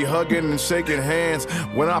happy, hugging and shaking hands.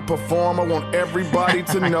 When I perform, I want everybody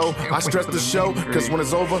to know. I stress the show, cause when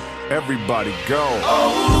it's over, everybody go.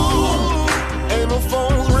 Oh, ain't no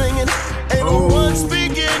phones ringing, ain't no one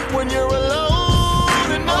speaking when you're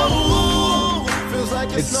alone. And feels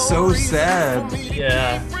like it's so sad.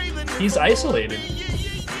 Yeah, he's isolated.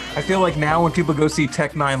 I feel like now when people go see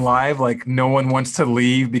Tech N9ne live, like no one wants to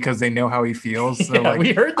leave because they know how he feels. So like,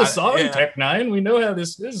 we heard the song Tech N9ne. We know how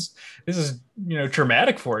this is. This is,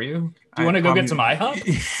 traumatic for you. Do you want to go get some IHOP?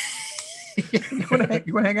 you want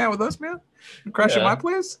to hang out with us, man? Crash at my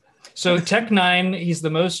place? So Tech N9ne, he's the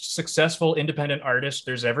most successful independent artist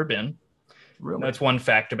there's ever been. Really? That's one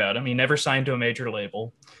fact about him. He never signed to a major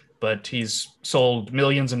label, but he's sold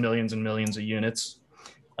millions and millions and millions of units.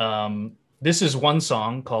 This is one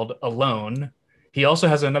song called Alone. He also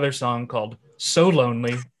has another song called So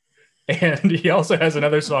Lonely. And he also has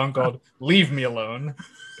another song called Leave Me Alone.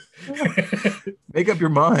 Make up your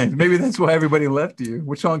mind. Maybe that's why everybody left you.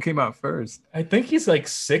 Which song came out first? I think he's like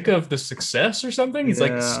sick of the success or something. He's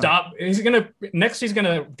like, stop. He's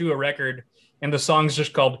gonna do a record, and the song's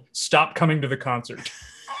just called Stop Coming to the Concert.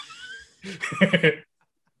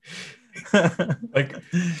 Like,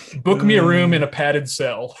 book me a room in a padded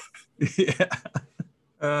cell. Yeah.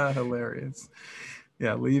 Hilarious.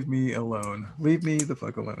 Yeah, leave me alone. Leave me the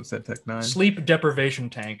fuck alone, said Tech N9ne. Sleep Deprivation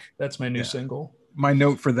Tank. That's my new single. My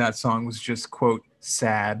note for that song was just, quote,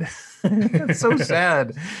 sad. It's so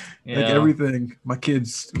sad. Yeah. Like everything. My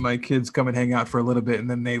kids come and hang out for a little bit and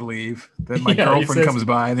then they leave. Then my girlfriend comes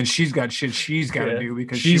by and then she's got shit she's got to do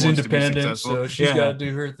because she's she wants independent, to be successful. so she's got to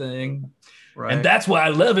do her thing. Right. And that's why I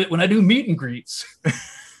love it when I do meet and greets.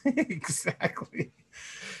 Exactly.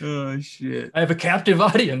 Oh shit! I have a captive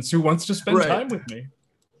audience who wants to spend time with me.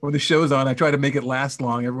 When the show's on, I try to make it last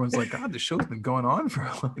long. Everyone's like, "God, the show's been going on for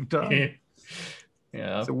a long time."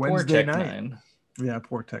 Yeah, it's a Wednesday night. N9ne. Yeah,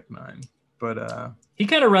 poor Tech N9ne. But he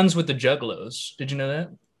kind of runs with the Juggalos. Did you know that?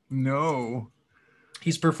 No.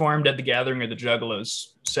 He's performed at the Gathering of the Juggalos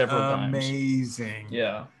several times. Amazing.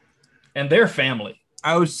 Yeah, and they're family.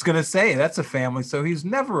 I was just gonna say that's a family, so he's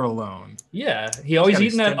never alone. Yeah, he always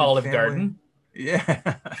eating at Olive Garden.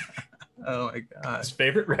 Yeah. Oh my god. His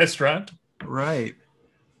favorite restaurant. Right.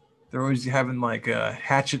 They're always having like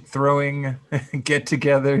hatchet throwing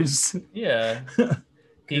get-togethers. Yeah.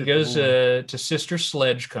 He goes to Sister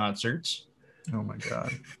Sledge concerts. Oh my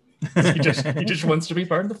god. he just wants to be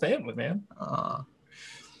part of the family, man.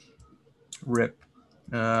 Rip.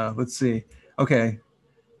 Let's see. Okay.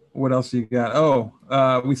 What else you got?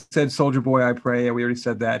 Oh, we said Soldier Boy, I Pray. Yeah, we already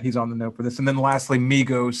said that. He's on the note for this. And then lastly,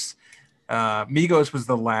 Migos. Migos was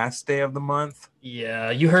the last day of the month.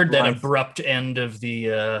 Yeah, you heard that abrupt end of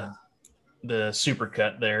the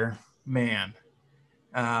supercut there. Man,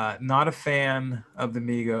 not a fan of the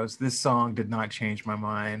Migos. This song did not change my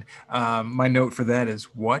mind. My note for that is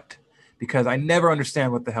what? Because I never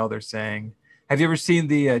understand what the hell they're saying. Have you ever seen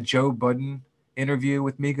the Joe Budden interview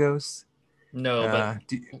with Migos? No, but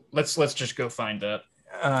let's just go find that.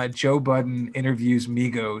 Joe Budden interviews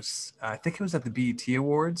Migos. I think it was at the BET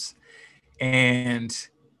Awards. And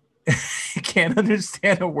he can't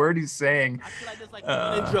understand a word he's saying.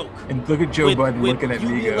 And look at Joe Budden looking at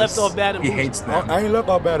Migos. He hates them. I ain't left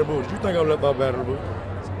off Bad and Bougie. You think I'm left off Bad and Bougie?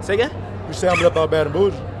 Say again? You say I'm left off Bad and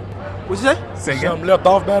Bougie? What you say? Say again? You say I'm left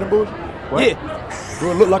off Bad and Bougie? What? Yeah. Do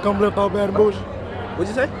it look like I'm left off Bad and Bougie? What'd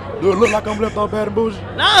you say? Do it look like I'm left off Bad and Bougie?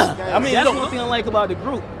 Nah. I mean, that's one thing I like about the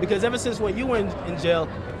group. Because ever since when you were in jail,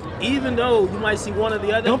 even though you might see one or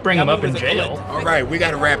the other. Don't bring him up in jail. All right, we got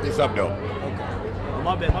to wrap this up, though.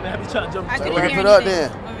 My bad. Have you tried to jump? I So can wrap hear it up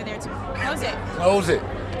anything then. over there too. Close it. Close it.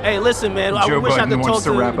 Hey, listen, man. I Joe wish I Budden could wants talk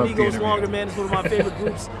to to wrap the up the Migos interview. longer, man. It's one of my favorite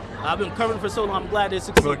groups. I've been covering for so long. I'm glad they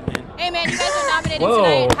succeed, man. Hey, man, you guys are nominated Whoa.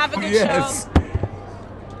 tonight. Have a good Yes. show.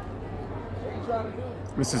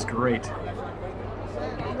 This is great. So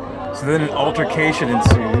then an altercation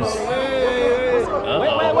ensues. Wait. No.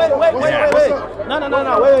 Wait. Where's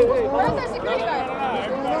their security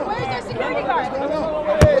guard? Where's their security guard?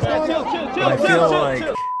 I feel like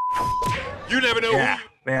You never know. yeah,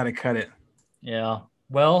 they had to cut it. Yeah.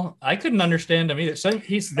 Well, I couldn't understand him either. So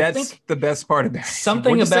That's the best part about it.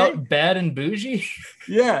 something What'd you about say? Bad and Bougie.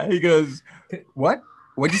 Yeah, he goes, what?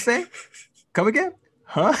 What'd you say? Come again?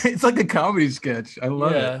 Huh? It's like a comedy sketch. I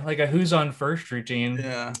love it. Yeah, like a Who's on First routine.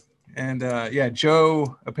 Yeah. And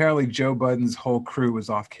apparently Joe Budden's whole crew was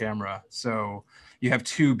off camera. So you have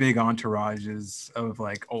two big entourages of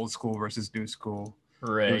like old school versus new school.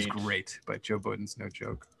 Right. It was great, but Joe Budden's no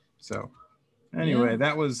joke. So anyway,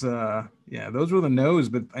 that was those were the no's,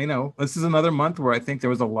 but this is another month where I think there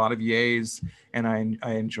was a lot of yays and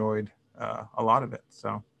I enjoyed a lot of it.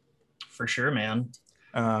 So For sure, man.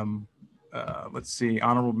 let's see,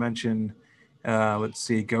 honorable mention, let's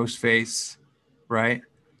see, Ghostface, right?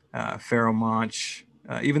 Pharaoh Monch,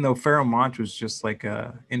 even though Pharaoh Monch was just like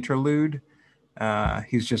a interlude,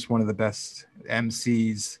 he's just one of the best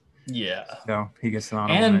MCs. Yeah. So he gets an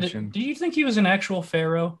honorable mention. And do you think he was an actual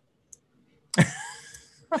pharaoh?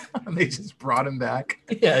 They just brought him back.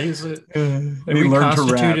 Yeah, he's a He learned to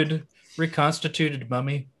rap. reconstituted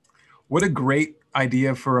mummy. What a great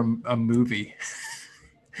idea for a movie.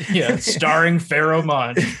 Yeah, starring Pharaoh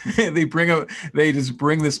Monch. They just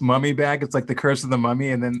bring this mummy back. It's like the curse of the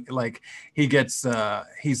mummy, and then like he gets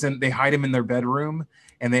they hide him in their bedroom,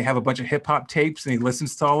 and they have a bunch of hip hop tapes, and he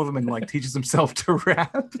listens to all of them and like teaches himself to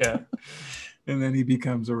rap. Yeah. And then he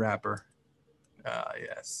becomes a rapper.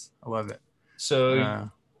 Yes, I love it. So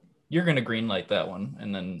you're gonna greenlight that one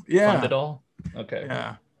and then fund it all? Okay.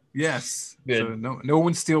 Yeah. Yes. Good. So no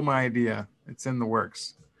one steal my idea. It's in the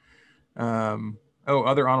works.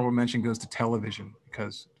 Other honorable mention goes to television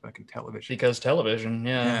because fucking television. Because television,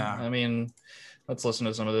 Yeah. I mean, let's listen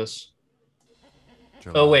to some of this.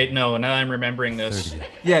 Oh wait, no. Now I'm remembering this.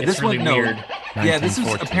 Yeah, it's this really one. No. Weird. Yeah, this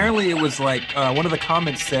was apparently it was like one of the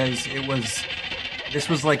comments says this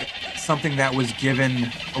was like something that was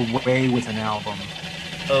given away with an album.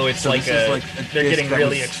 Oh, it's so like they're getting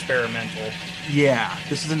really experimental. Yeah,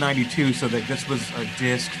 this is in '92, so that this was a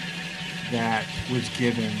disc that was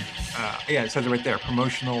given. Yeah, it says it right there.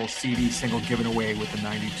 Promotional CD single given away with the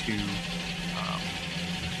 '92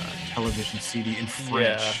 television CD in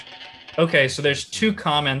French. Yeah. Okay, so there's 2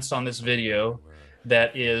 comments on this video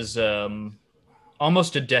that is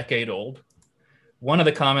almost a decade old. One of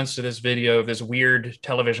the comments to this video of this weird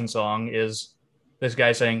television song is this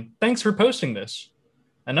guy saying, "Thanks for posting this."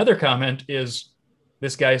 Another comment is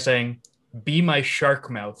this guy saying, "Be my shark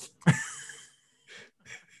mouth."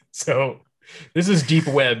 So this is deep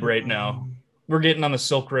web right now. We're getting on the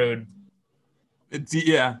Silk Road.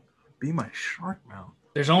 Yeah. Be my shark mouth.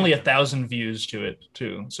 There's only 1,000 views to it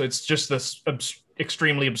too. So it's just this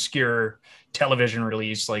extremely obscure television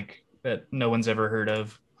release like that no one's ever heard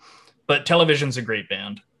of. But Television's a great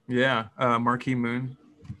band. Yeah. Marquee Moon.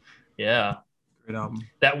 Yeah. Great album.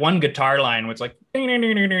 That one guitar line was like ding, ding,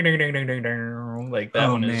 ding, ding, ding, ding, ding, ding, ding. Like that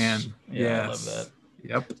one is. Man. Yeah, I love that.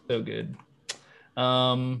 Yep. So good.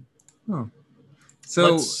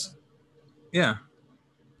 So yeah.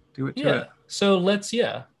 Do it to it. So let's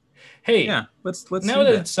Hey, let's now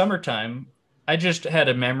that it's summertime, I just had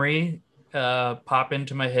a memory pop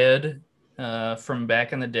into my head from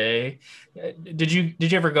back in the day. Did you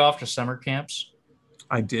ever go off to summer camps?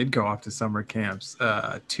 I did go off to summer camps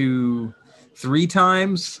 3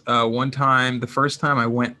 times. One time, the first time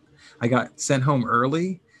I got sent home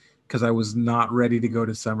early because I was not ready to go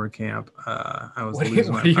to summer camp. I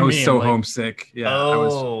was so homesick.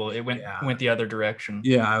 Yeah. It went the other direction.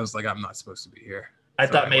 Yeah, I was like, I'm not supposed to be here. I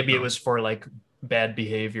thought maybe it was for like bad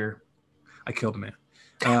behavior. I killed a man.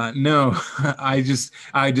 No, I just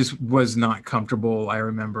was not comfortable. I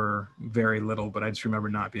remember very little, but I just remember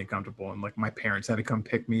not being comfortable. And like my parents had to come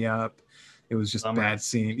pick me up. It was just a bad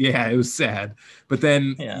scene. Yeah, it was sad. But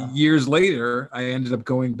then years later, I ended up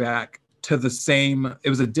going back to the same, it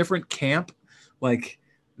was a different camp. Like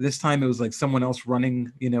this time it was like someone else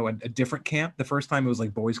running, a different camp. The first time it was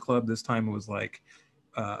like boys club. This time it was like,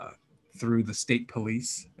 through the state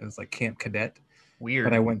police. It was like Camp Cadet. Weird.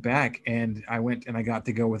 But I went back and I got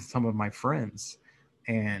to go with some of my friends,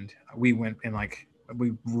 and we went and like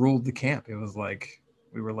we ruled the camp. It was like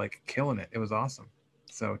we were like killing it. It was awesome.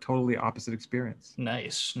 So totally opposite experience.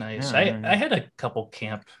 Nice. Yeah, I had a couple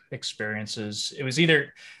camp experiences. It was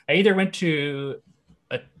I either went to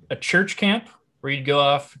a church camp where you'd go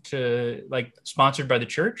off to like sponsored by the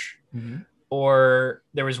church, or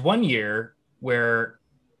there was one year where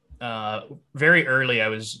very early I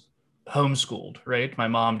was homeschooled, right? My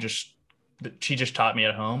mom she just taught me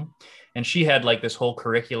at home, and she had like this whole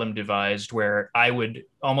curriculum devised where I would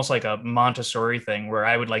almost like a Montessori thing where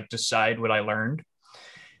I would like decide what I learned.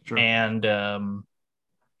 Sure. And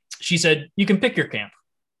she said, you can pick your camp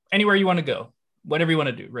anywhere you want to go, whatever you want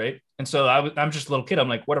to do. Right. And so I'm just a little kid. I'm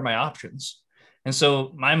like, what are my options? And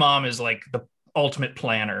so my mom is like the ultimate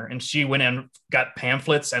planner, and she went and got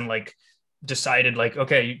pamphlets and like decided like,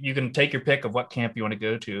 okay, you can take your pick of what camp you want to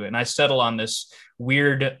go to. And I settle on this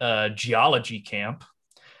weird geology camp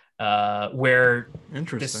where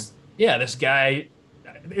this guy,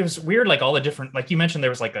 it was weird, like all the different, like you mentioned, there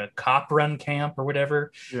was like a cop run camp or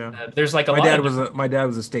whatever. Yeah. There's like my dad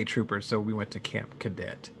was a state trooper, so we went to Camp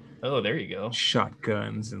Cadet. Oh, there you go.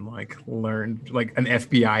 Shotguns and like learned, like an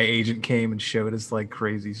FBI agent came and showed us like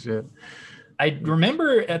crazy shit. I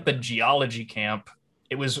remember at the geology camp,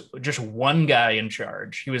 it was just one guy in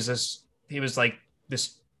charge. He was like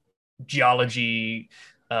this geology,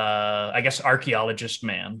 I guess, archaeologist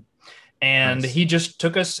man. And he just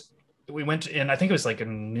took us, we went in, I think it was like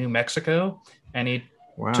in New Mexico, and he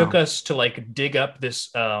took us to like dig up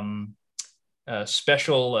this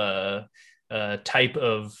special type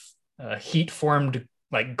of heat formed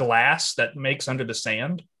like glass that makes under the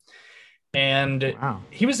sand. And it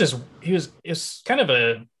was kind of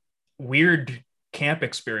a weird camp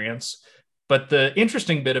experience, but the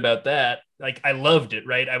interesting bit about that, like I loved it,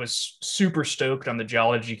 right? I was super stoked on the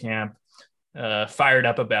geology camp, fired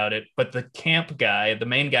up about it, but the camp guy, the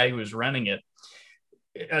main guy who was running it,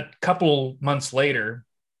 a couple months later,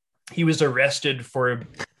 he was arrested for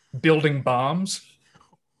building bombs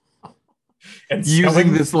and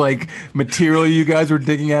using this like material you guys were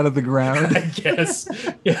digging out of the ground. I guess.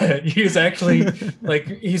 Yeah, he was actually like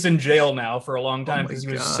he's in jail now for a long time because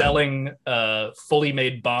he was selling fully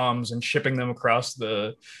made bombs and shipping them across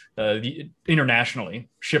the internationally,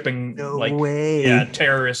 shipping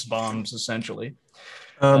terrorist bombs essentially.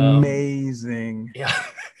 Amazing. Yeah.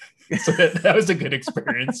 So that was a good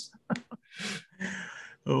experience.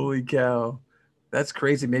 Holy cow. That's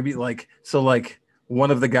crazy. Maybe like one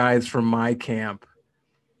of the guys from my camp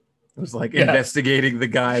was like investigating the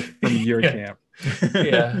guy from your camp.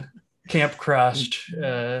 Yeah. Camp crossed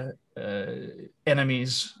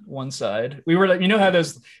enemies one side. We were like, you know how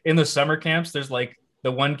there's in the summer camps, there's like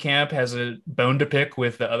the one camp has a bone to pick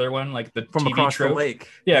with the other one, like the from TV across trope. the lake.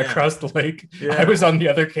 Yeah, across the lake. Yeah. I was on the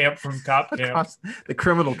other camp from cop camp. Across the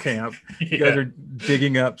criminal camp. You guys are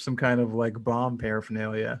digging up some kind of like bomb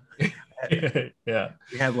paraphernalia. Yeah.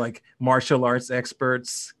 We had like martial arts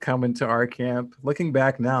experts come into our camp. Looking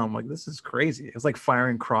back now, I'm like, this is crazy. It was like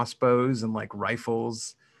firing crossbows and like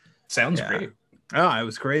rifles. Sounds great. Oh, it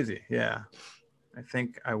was crazy. Yeah. I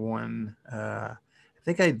think I won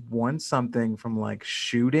something from like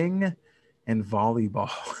shooting and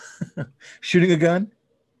volleyball. Shooting a gun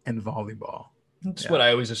and volleyball. That's what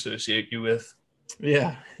I always associate you with.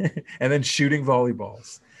 Yeah. And then shooting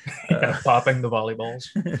volleyballs. Popping the volleyballs.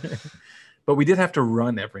 But we did have to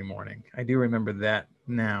run every morning. I do remember that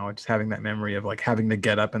now, just having that memory of like having to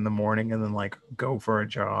get up in the morning and then like go for a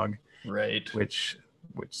jog. Right. Which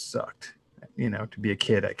sucked, to be a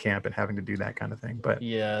kid at camp and having to do that kind of thing. But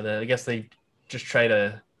yeah, I guess they just try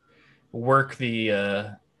to work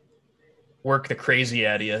the crazy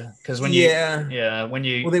out of you. Because when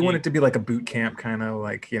they want it to be like a boot camp kind of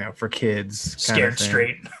like, for kids. Scared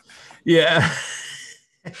straight. Yeah.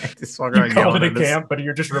 Just walk around you call it a camp, but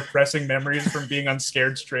you're just repressing memories from being on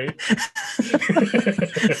Scared Straight.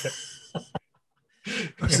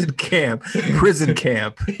 I said camp, prison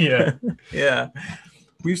camp. Yeah. Yeah.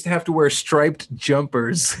 We used to have to wear striped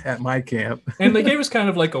jumpers at my camp. And they gave us kind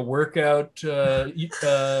of like a workout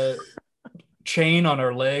chain on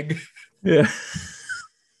our leg. Yeah.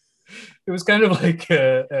 It was kind of like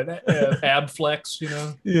an ab flex,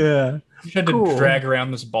 Yeah. You had to drag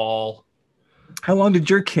around this ball. How long did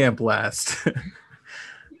your camp last?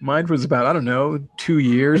 Mine was about, 2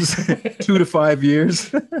 years, 2 to 5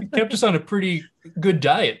 years. It kept us on a pretty good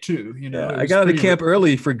diet too. Yeah, I got out of camp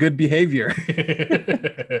early for good behavior.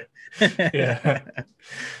 Yeah.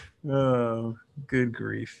 Oh, good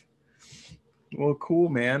grief. Well, cool,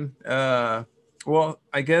 man. Well,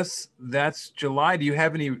 I guess that's July. Do you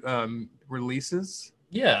have any releases?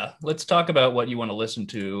 Yeah, let's talk about what you want to listen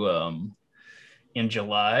to in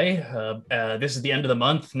July. This is the end of the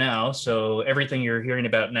month now, so everything you're hearing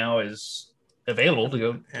about now is available to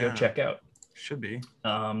go check out. Should be.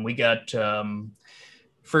 We got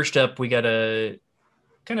first up, we got a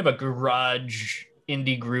kind of a garage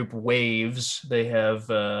indie group, Waves. They have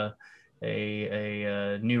a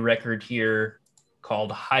new record here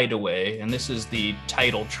called Hideaway, and this is the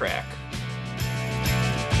title track.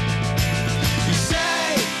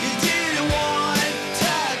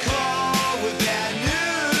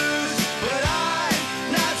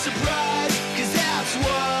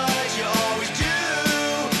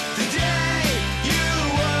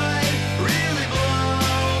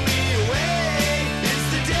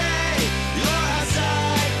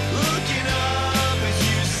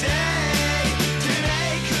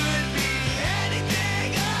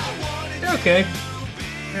 Okay.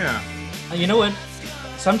 Yeah. You know what?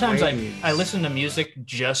 Sometimes I listen to music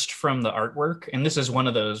just from the artwork, and this is one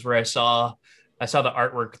of those where I saw the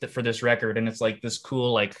artwork for this record, and it's like this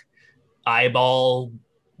cool like eyeball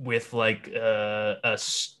with like a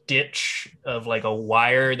stitch of like a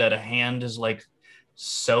wire that a hand is like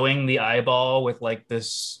sewing the eyeball with like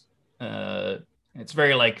this. It's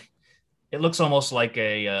very like, it looks almost like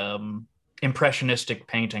a impressionistic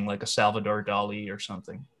painting, like a Salvador Dali or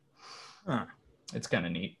something. Huh. It's kind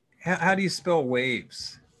of neat. How do you spell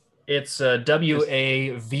Waves? It's Wavves.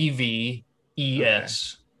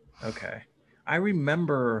 Okay. I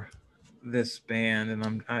remember this band,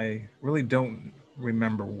 and I really don't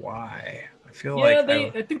remember why. I feel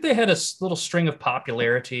I think they had a little string of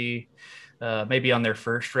popularity, maybe on their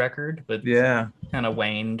first record, but kind of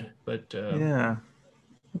waned. But yeah,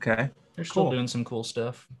 okay, they're still doing some cool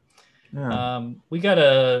stuff. Yeah. We got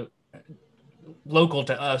a local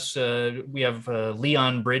to us. We have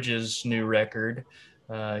Leon Bridges' new record.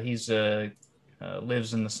 He's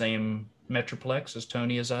lives in the same metroplex as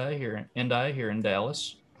Tony as I here in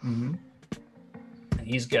Dallas. Mm-hmm. And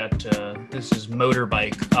He's got this is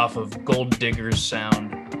Motorbike off of Gold Digger's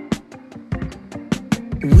Sound.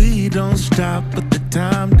 We don't stop, but the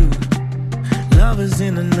time do. Love is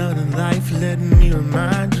in another life, let me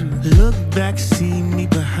remind you. Look back, see me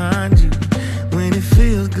behind you. When it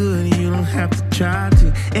feels good, you don't have to try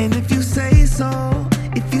to. And if you say so,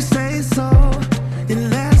 then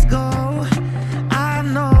let's go. I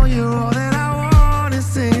know you're all that I want is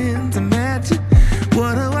sentimental.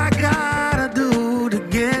 What do I gotta do to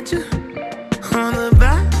get you on the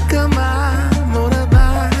back of my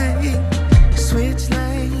motorbike? Switch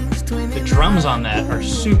lanes, The drums on that are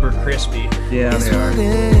super crispy. Yeah, it's they are.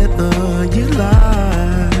 whatever you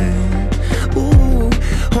like. Ooh,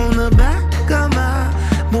 on the back of my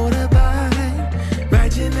motorbike,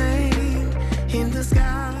 write your name in the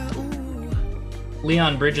sky. Ooh.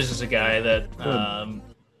 Leon Bridges is a guy that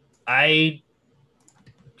I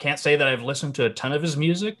can't say that I've listened to a ton of his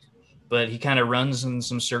music, but he kind of runs in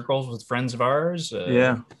some circles with friends of ours.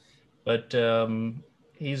 But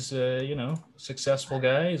he's successful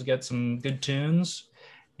guy. He's got some good tunes,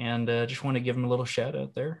 and just want to give him a little shout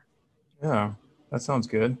out there. Yeah, that sounds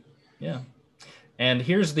good. Yeah, and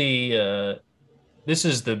here's the this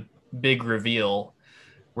is the big reveal.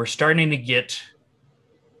 We're starting to get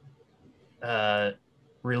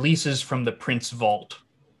releases from the Prince Vault.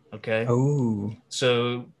 Okay. Oh.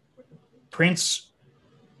 So Prince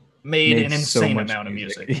made an insane amount of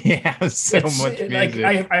music. Yeah, so much music.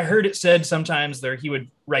 Like I heard it said sometimes there he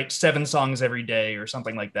would write 7 songs every day or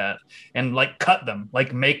something like that, and like cut them,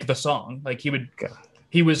 like make the song. Like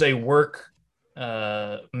he was a work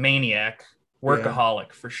maniac,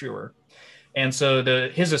 workaholic for sure. And so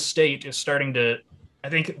his estate is starting to. I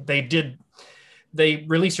think they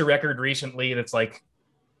released a record recently that's like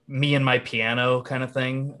Me and My Piano kind of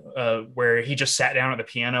thing, where he just sat down at the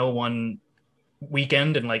piano one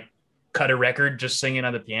weekend and like cut a record just singing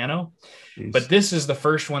on the piano. Jeez. But this is the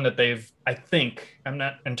first one that I'm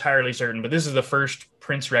not entirely certain, but this is the first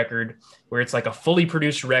Prince record where it's like a fully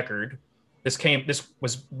produced record. This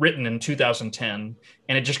was written in 2010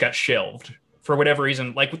 and it just got shelved for whatever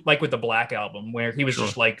reason, like with the Black Album, where he was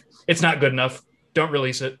just like, it's not good enough, don't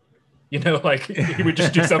release it. Like he would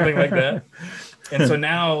just do something like that. And so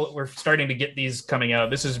now we're starting to get these coming out.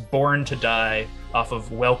 This is Born to Die off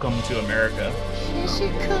of Welcome to America. Here she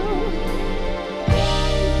comes.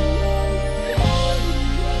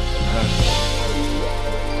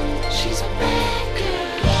 She's a bad girl.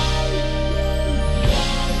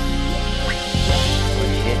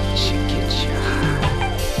 One hit, she gets you high.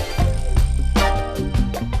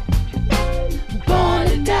 Born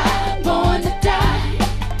to die, born to die.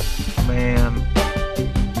 Man.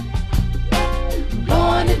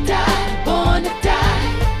 Born to die, born to die.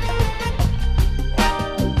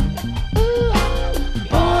 Ooh.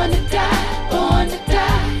 Born to die, born to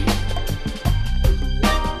die.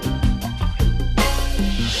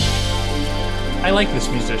 I like this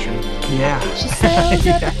musician. Yeah. She sells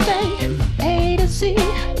everything, A to Z,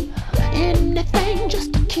 anything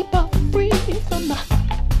just to keep her free from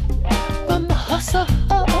the hustle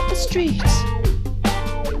of the streets.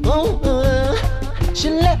 She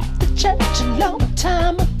left the church a long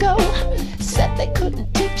time ago. Said they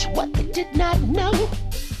couldn't teach what they did not know.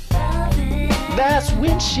 That's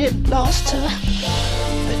when she lost her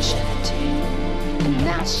virginity. And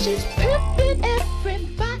now she's pimping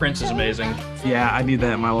everybody. Prince is amazing. Yeah, I need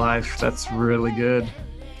that in my life. That's really good.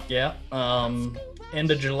 Yeah. End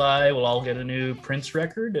of July, we'll all get a new Prince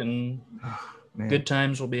record, and good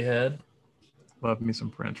times will be had. Love me some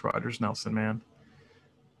Prince. Rogers Nelson, man.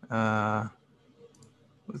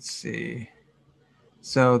 Let's see.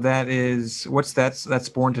 So that is that's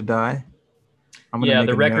Born to Die.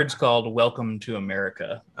 The record's called Welcome to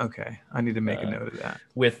America. Okay, I need to make a note of that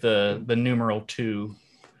with the numeral 2.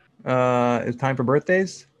 It's time for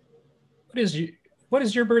birthdays. What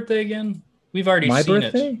is your birthday again? We've already seen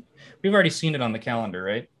it. We've already seen it on the calendar,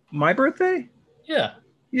 right? My birthday? Yeah.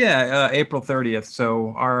 Yeah, April 30th.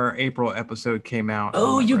 So our April episode came out.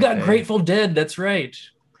 Oh, you got Grateful Dead. That's right.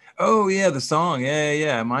 Oh, yeah, the song.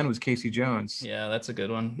 Yeah. Mine was Casey Jones. Yeah, that's a good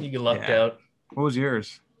one. You lucked out. What was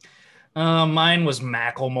yours? Mine was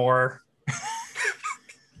Macklemore.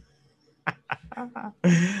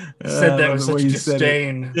 Said that with such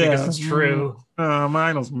disdain because it's true.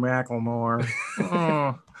 Mine was Macklemore.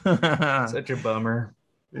 Such a bummer.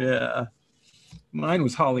 Yeah. Mine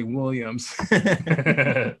was Holly Williams.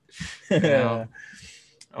 Yeah.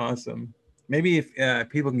 Awesome. Maybe if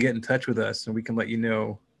people can get in touch with us and we can let you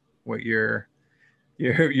know what your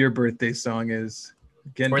birthday song is.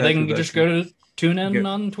 Or they can just go to tune in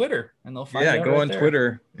on Twitter and they'll find out. Yeah, go on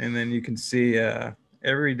Twitter and then you can see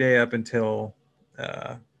every day up until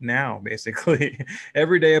now, basically.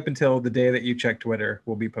 Every day up until the day that you check Twitter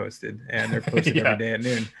will be posted, and they're posted every day at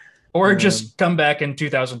noon. Or just come back in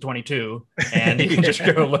 2022 and you can just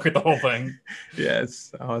go look at the whole thing.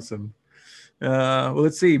 Yes, awesome. Well,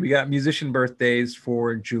 let's see. We got musician birthdays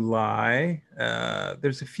for July.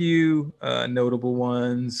 There's a few notable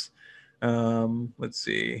ones. Let's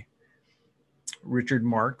see. Richard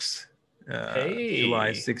Marx,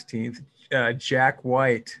 July 16th. Jack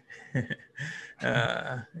White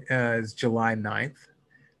is July 9th.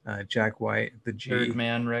 Jack White, the G.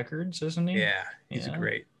 Birdman Records, isn't he? Yeah, he's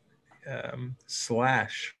great.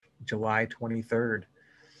 Slash, July 23rd.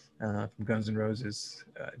 From Guns N' Roses.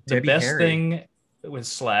 The Debbie best Harry. thing with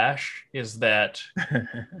Slash is that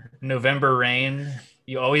November Rain,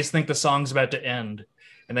 you always think the song's about to end,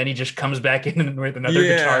 and then he just comes back in with another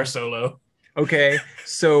guitar solo. Okay,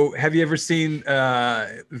 so have you ever seen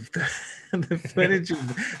the footage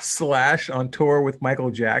of Slash on tour with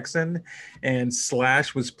Michael Jackson? And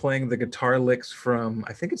Slash was playing the guitar licks from,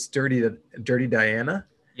 I think it's Dirty Diana.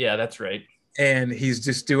 Yeah, that's right. And he's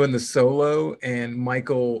just doing the solo, and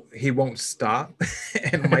Michael, he won't stop.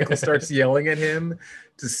 And Michael starts yelling at him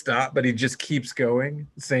to stop, but he just keeps going.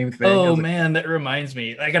 Same thing. Oh, man, that reminds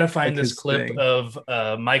me. I got to find this clip thing. of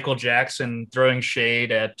Michael Jackson throwing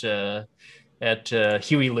shade at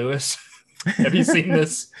Huey Lewis. Have you seen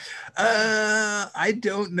this? I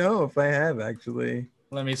don't know if I have, actually.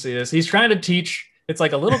 Let me see this. He's trying to teach. It's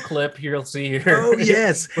like a little clip here. You'll see here. Oh,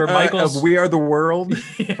 yes. Where Michael's of We Are the World.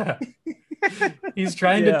 Yeah. He's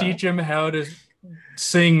trying to teach him how to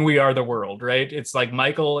sing We Are the World, right? It's like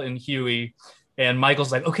Michael and Huey, and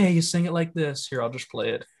Michael's like, okay, you sing it like this. Here, I'll just play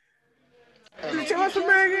it. Is it?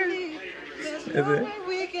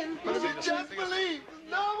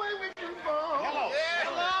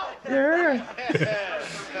 Yeah.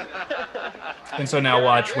 And so now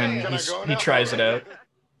watch when he tries it out.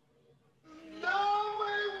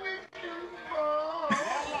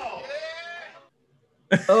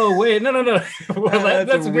 Oh wait, no. Well,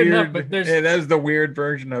 that's good weird, enough. But that's the weird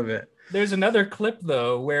version of it. There's another clip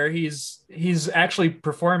though where he's actually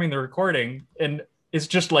performing the recording, and it's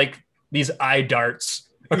just like these eye darts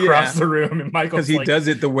across the room, and Michael's because he does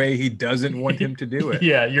it the way he doesn't want him to do it.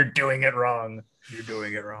 Yeah, you're doing it wrong. You're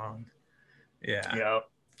doing it wrong. Yeah.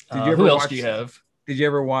 Yeah. Who else do you have? Did you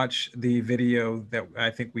ever watch the video that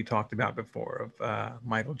I think we talked about before of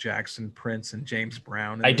Michael Jackson, Prince, and James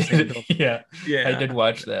Brown? I did. Yeah. I did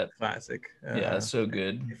watch that. Classic. Yeah, so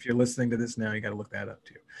good. If you're listening to this now, you got to look that up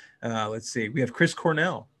too. Let's see. We have Chris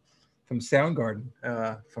Cornell from Soundgarden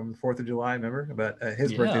from 4th of July. Remember? But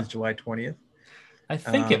his birthday is July 20th. I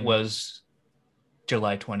think it was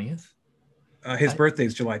July 20th. His birthday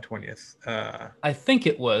is July 20th. I think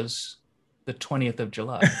it was the 20th of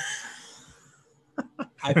July.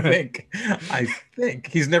 I think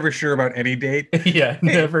he's never sure about any date. Yeah,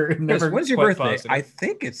 never. When's your birthday? Positive. I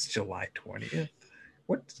think it's July 20th.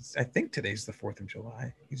 I think today's the 4th of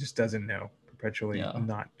July. He just doesn't know. Perpetually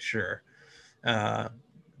not sure.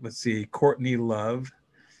 Let's see. Courtney Love.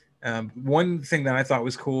 One thing that I thought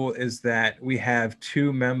was cool is that we have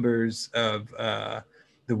two members of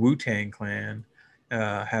the Wu-Tang Clan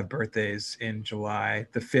have birthdays in July.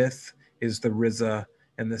 The 5th is the RZA,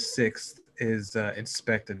 and the 6th is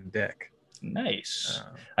Inspector Deck. Nice.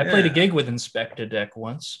 I played a gig with Inspector Deck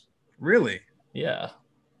once. Really? Yeah.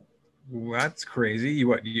 That's crazy.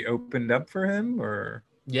 You opened up for him, or?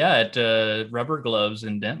 Yeah, at Rubber Gloves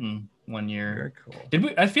in Denton one year. Very cool. Did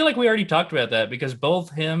we? I feel like we already talked about that because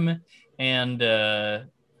both him and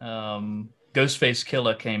Ghostface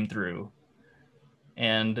Killah came through,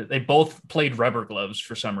 and they both played Rubber Gloves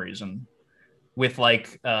for some reason. With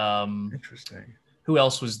like, interesting. Who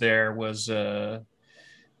else was there? Was another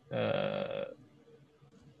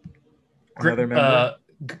member?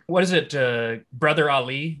 What is it? Brother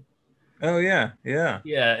Ali. Oh yeah.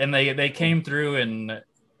 And they came through, and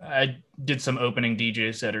I did some opening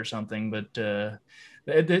DJ set or something. But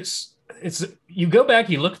it's you go back,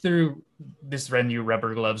 you look through this venue,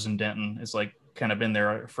 Rubber Gloves in Denton. It's like kind of been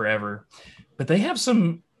there forever, but they get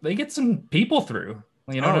some people through.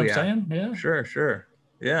 You know what I'm saying? Yeah. Sure.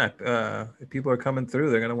 Yeah. If people are coming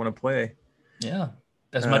through, they're gonna want to play. Yeah.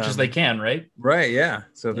 As much as they can, right? Right. Yeah.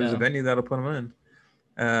 So if there's a venue that'll put them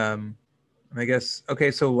in. I guess.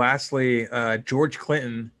 Okay. So lastly, George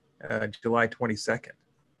Clinton, July 22nd.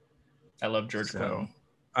 I love George Clinton.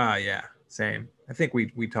 Yeah. Same. I think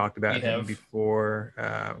we talked about him before.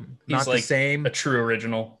 He's not like the same. A true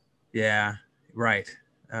original. Yeah. Right.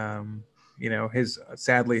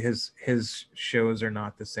 Sadly his shows are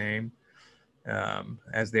not the same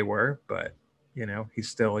as they were, but he's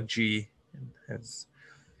still a G.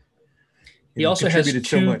 He also has contributed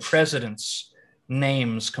so two much. presidents'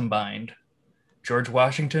 names combined: George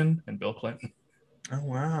Washington and Bill Clinton. Oh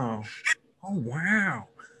wow! Oh wow!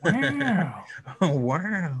 Wow! Oh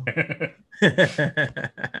wow!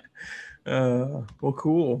 Well,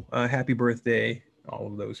 cool. Happy birthday, all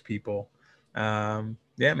of those people. Yeah,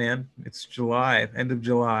 man, it's July, end of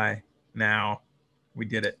July. Now we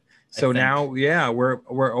did it. So now, yeah, we're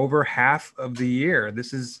over half of the year.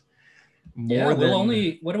 This is more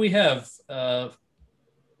than what do we have? 4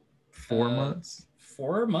 months.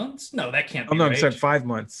 4 months? No, that can't Oh be no, right. I'm sorry, 5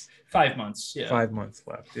 months. 5 months. Yeah. 5 months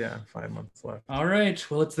left. Yeah, 5 months left. All right.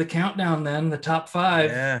 Well, it's the countdown then. The top 5.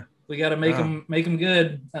 Yeah. We got to make them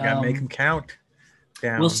good. Got to make them count.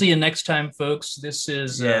 Down. We'll see you next time, folks. This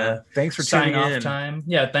is thanks for sign tuning off in. time.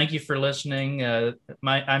 Yeah, thank you for listening.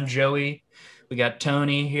 I'm Joey. We got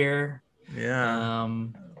Tony here. Yeah.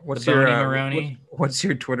 What's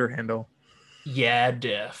your Twitter handle? Yeah,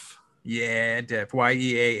 Def. Yeah, Def.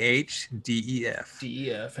 YEAHDEF.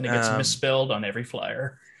 DEF, and it gets misspelled on every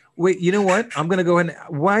flyer. Wait, you know what? I'm gonna go ahead.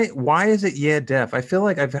 Why is it Yeah Def? I feel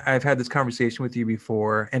like I've had this conversation with you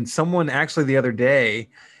before, and someone actually the other day,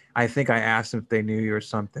 I think I asked them if they knew you or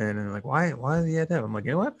something, and they're like, why is it Yeah Def? I'm like,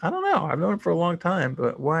 you know what? I don't know. I've known it for a long time,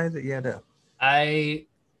 but why is it Yeah Def?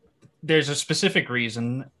 There's a specific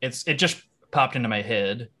reason. It just popped into my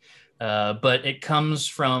head, but it comes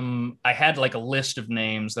from, I had like a list of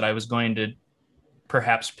names that I was going to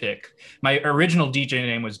perhaps pick. My original DJ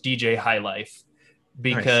name was DJ High Life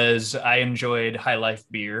because I enjoyed High Life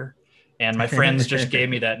beer, and my friends just gave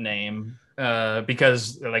me that name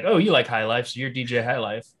because they're like, oh, you like High Life, so you're DJ High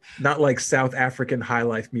Life. Not like South African High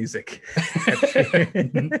Life music.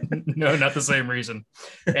 No, not the same reason.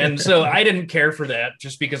 And so I didn't care for that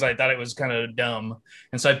just because I thought it was kind of dumb.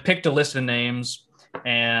 And so I picked a list of names,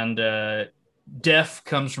 and Def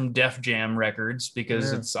comes from Def Jam Records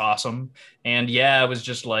because it's awesome. And it was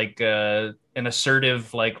just like an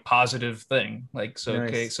assertive, like positive thing. Like, so, nice.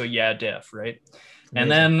 Okay, so yeah, Def, right? Amazing.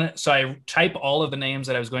 And then, so I type all of the names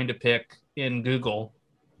that I was going to pick in Google,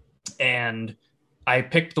 and I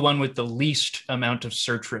picked the one with the least amount of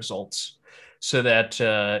search results, so that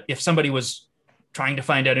if somebody was trying to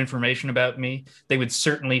find out information about me, they would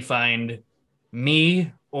certainly find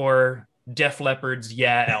me or Def Leppard's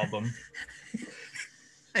Yeah album.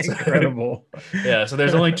 Incredible. So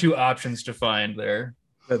there's only 2 options to find there.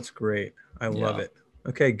 That's great. I love it.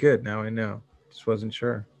 Okay, good. Now I know. Just wasn't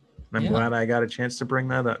sure. I'm glad I got a chance to bring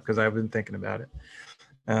that up because I've been thinking about it.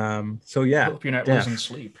 So yeah. I hope you're not losing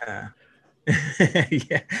sleep. Yeah.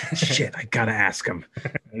 Shit, I gotta ask him.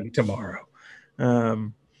 Maybe tomorrow.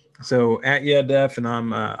 So at Yeah Def, and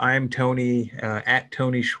I'm Tony at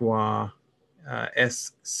Tony Schwa,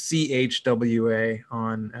 SCHWA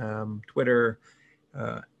on Twitter,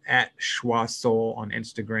 at Schwa Soul on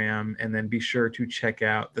Instagram, and then be sure to check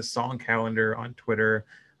out the song calendar on Twitter.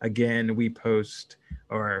 Again, we post,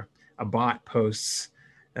 or a bot posts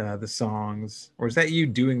the songs, or is that you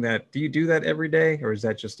doing that? Do you do that every day, or is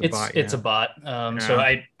that just a bot? It's a bot. So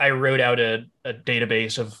I wrote out a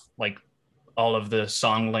database of like all of the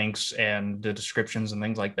song links and the descriptions and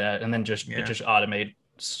things like that, and then it just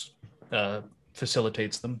automates,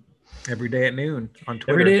 facilitates them every day at noon on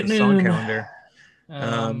Twitter. Every day at noon. Song calendar.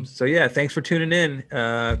 So yeah, thanks for tuning in.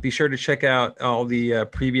 Be sure to check out all the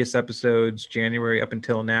previous episodes, January up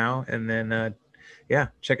until now, and then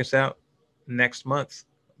check us out next month.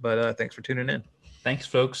 But thanks for tuning in. Thanks,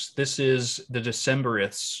 folks. This is the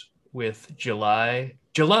Decemberists with July.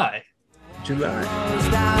 July,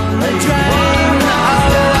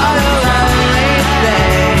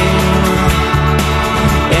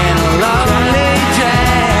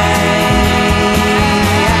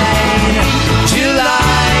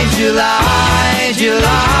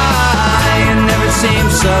 it never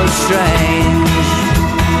seems so strange.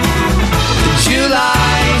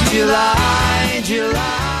 July.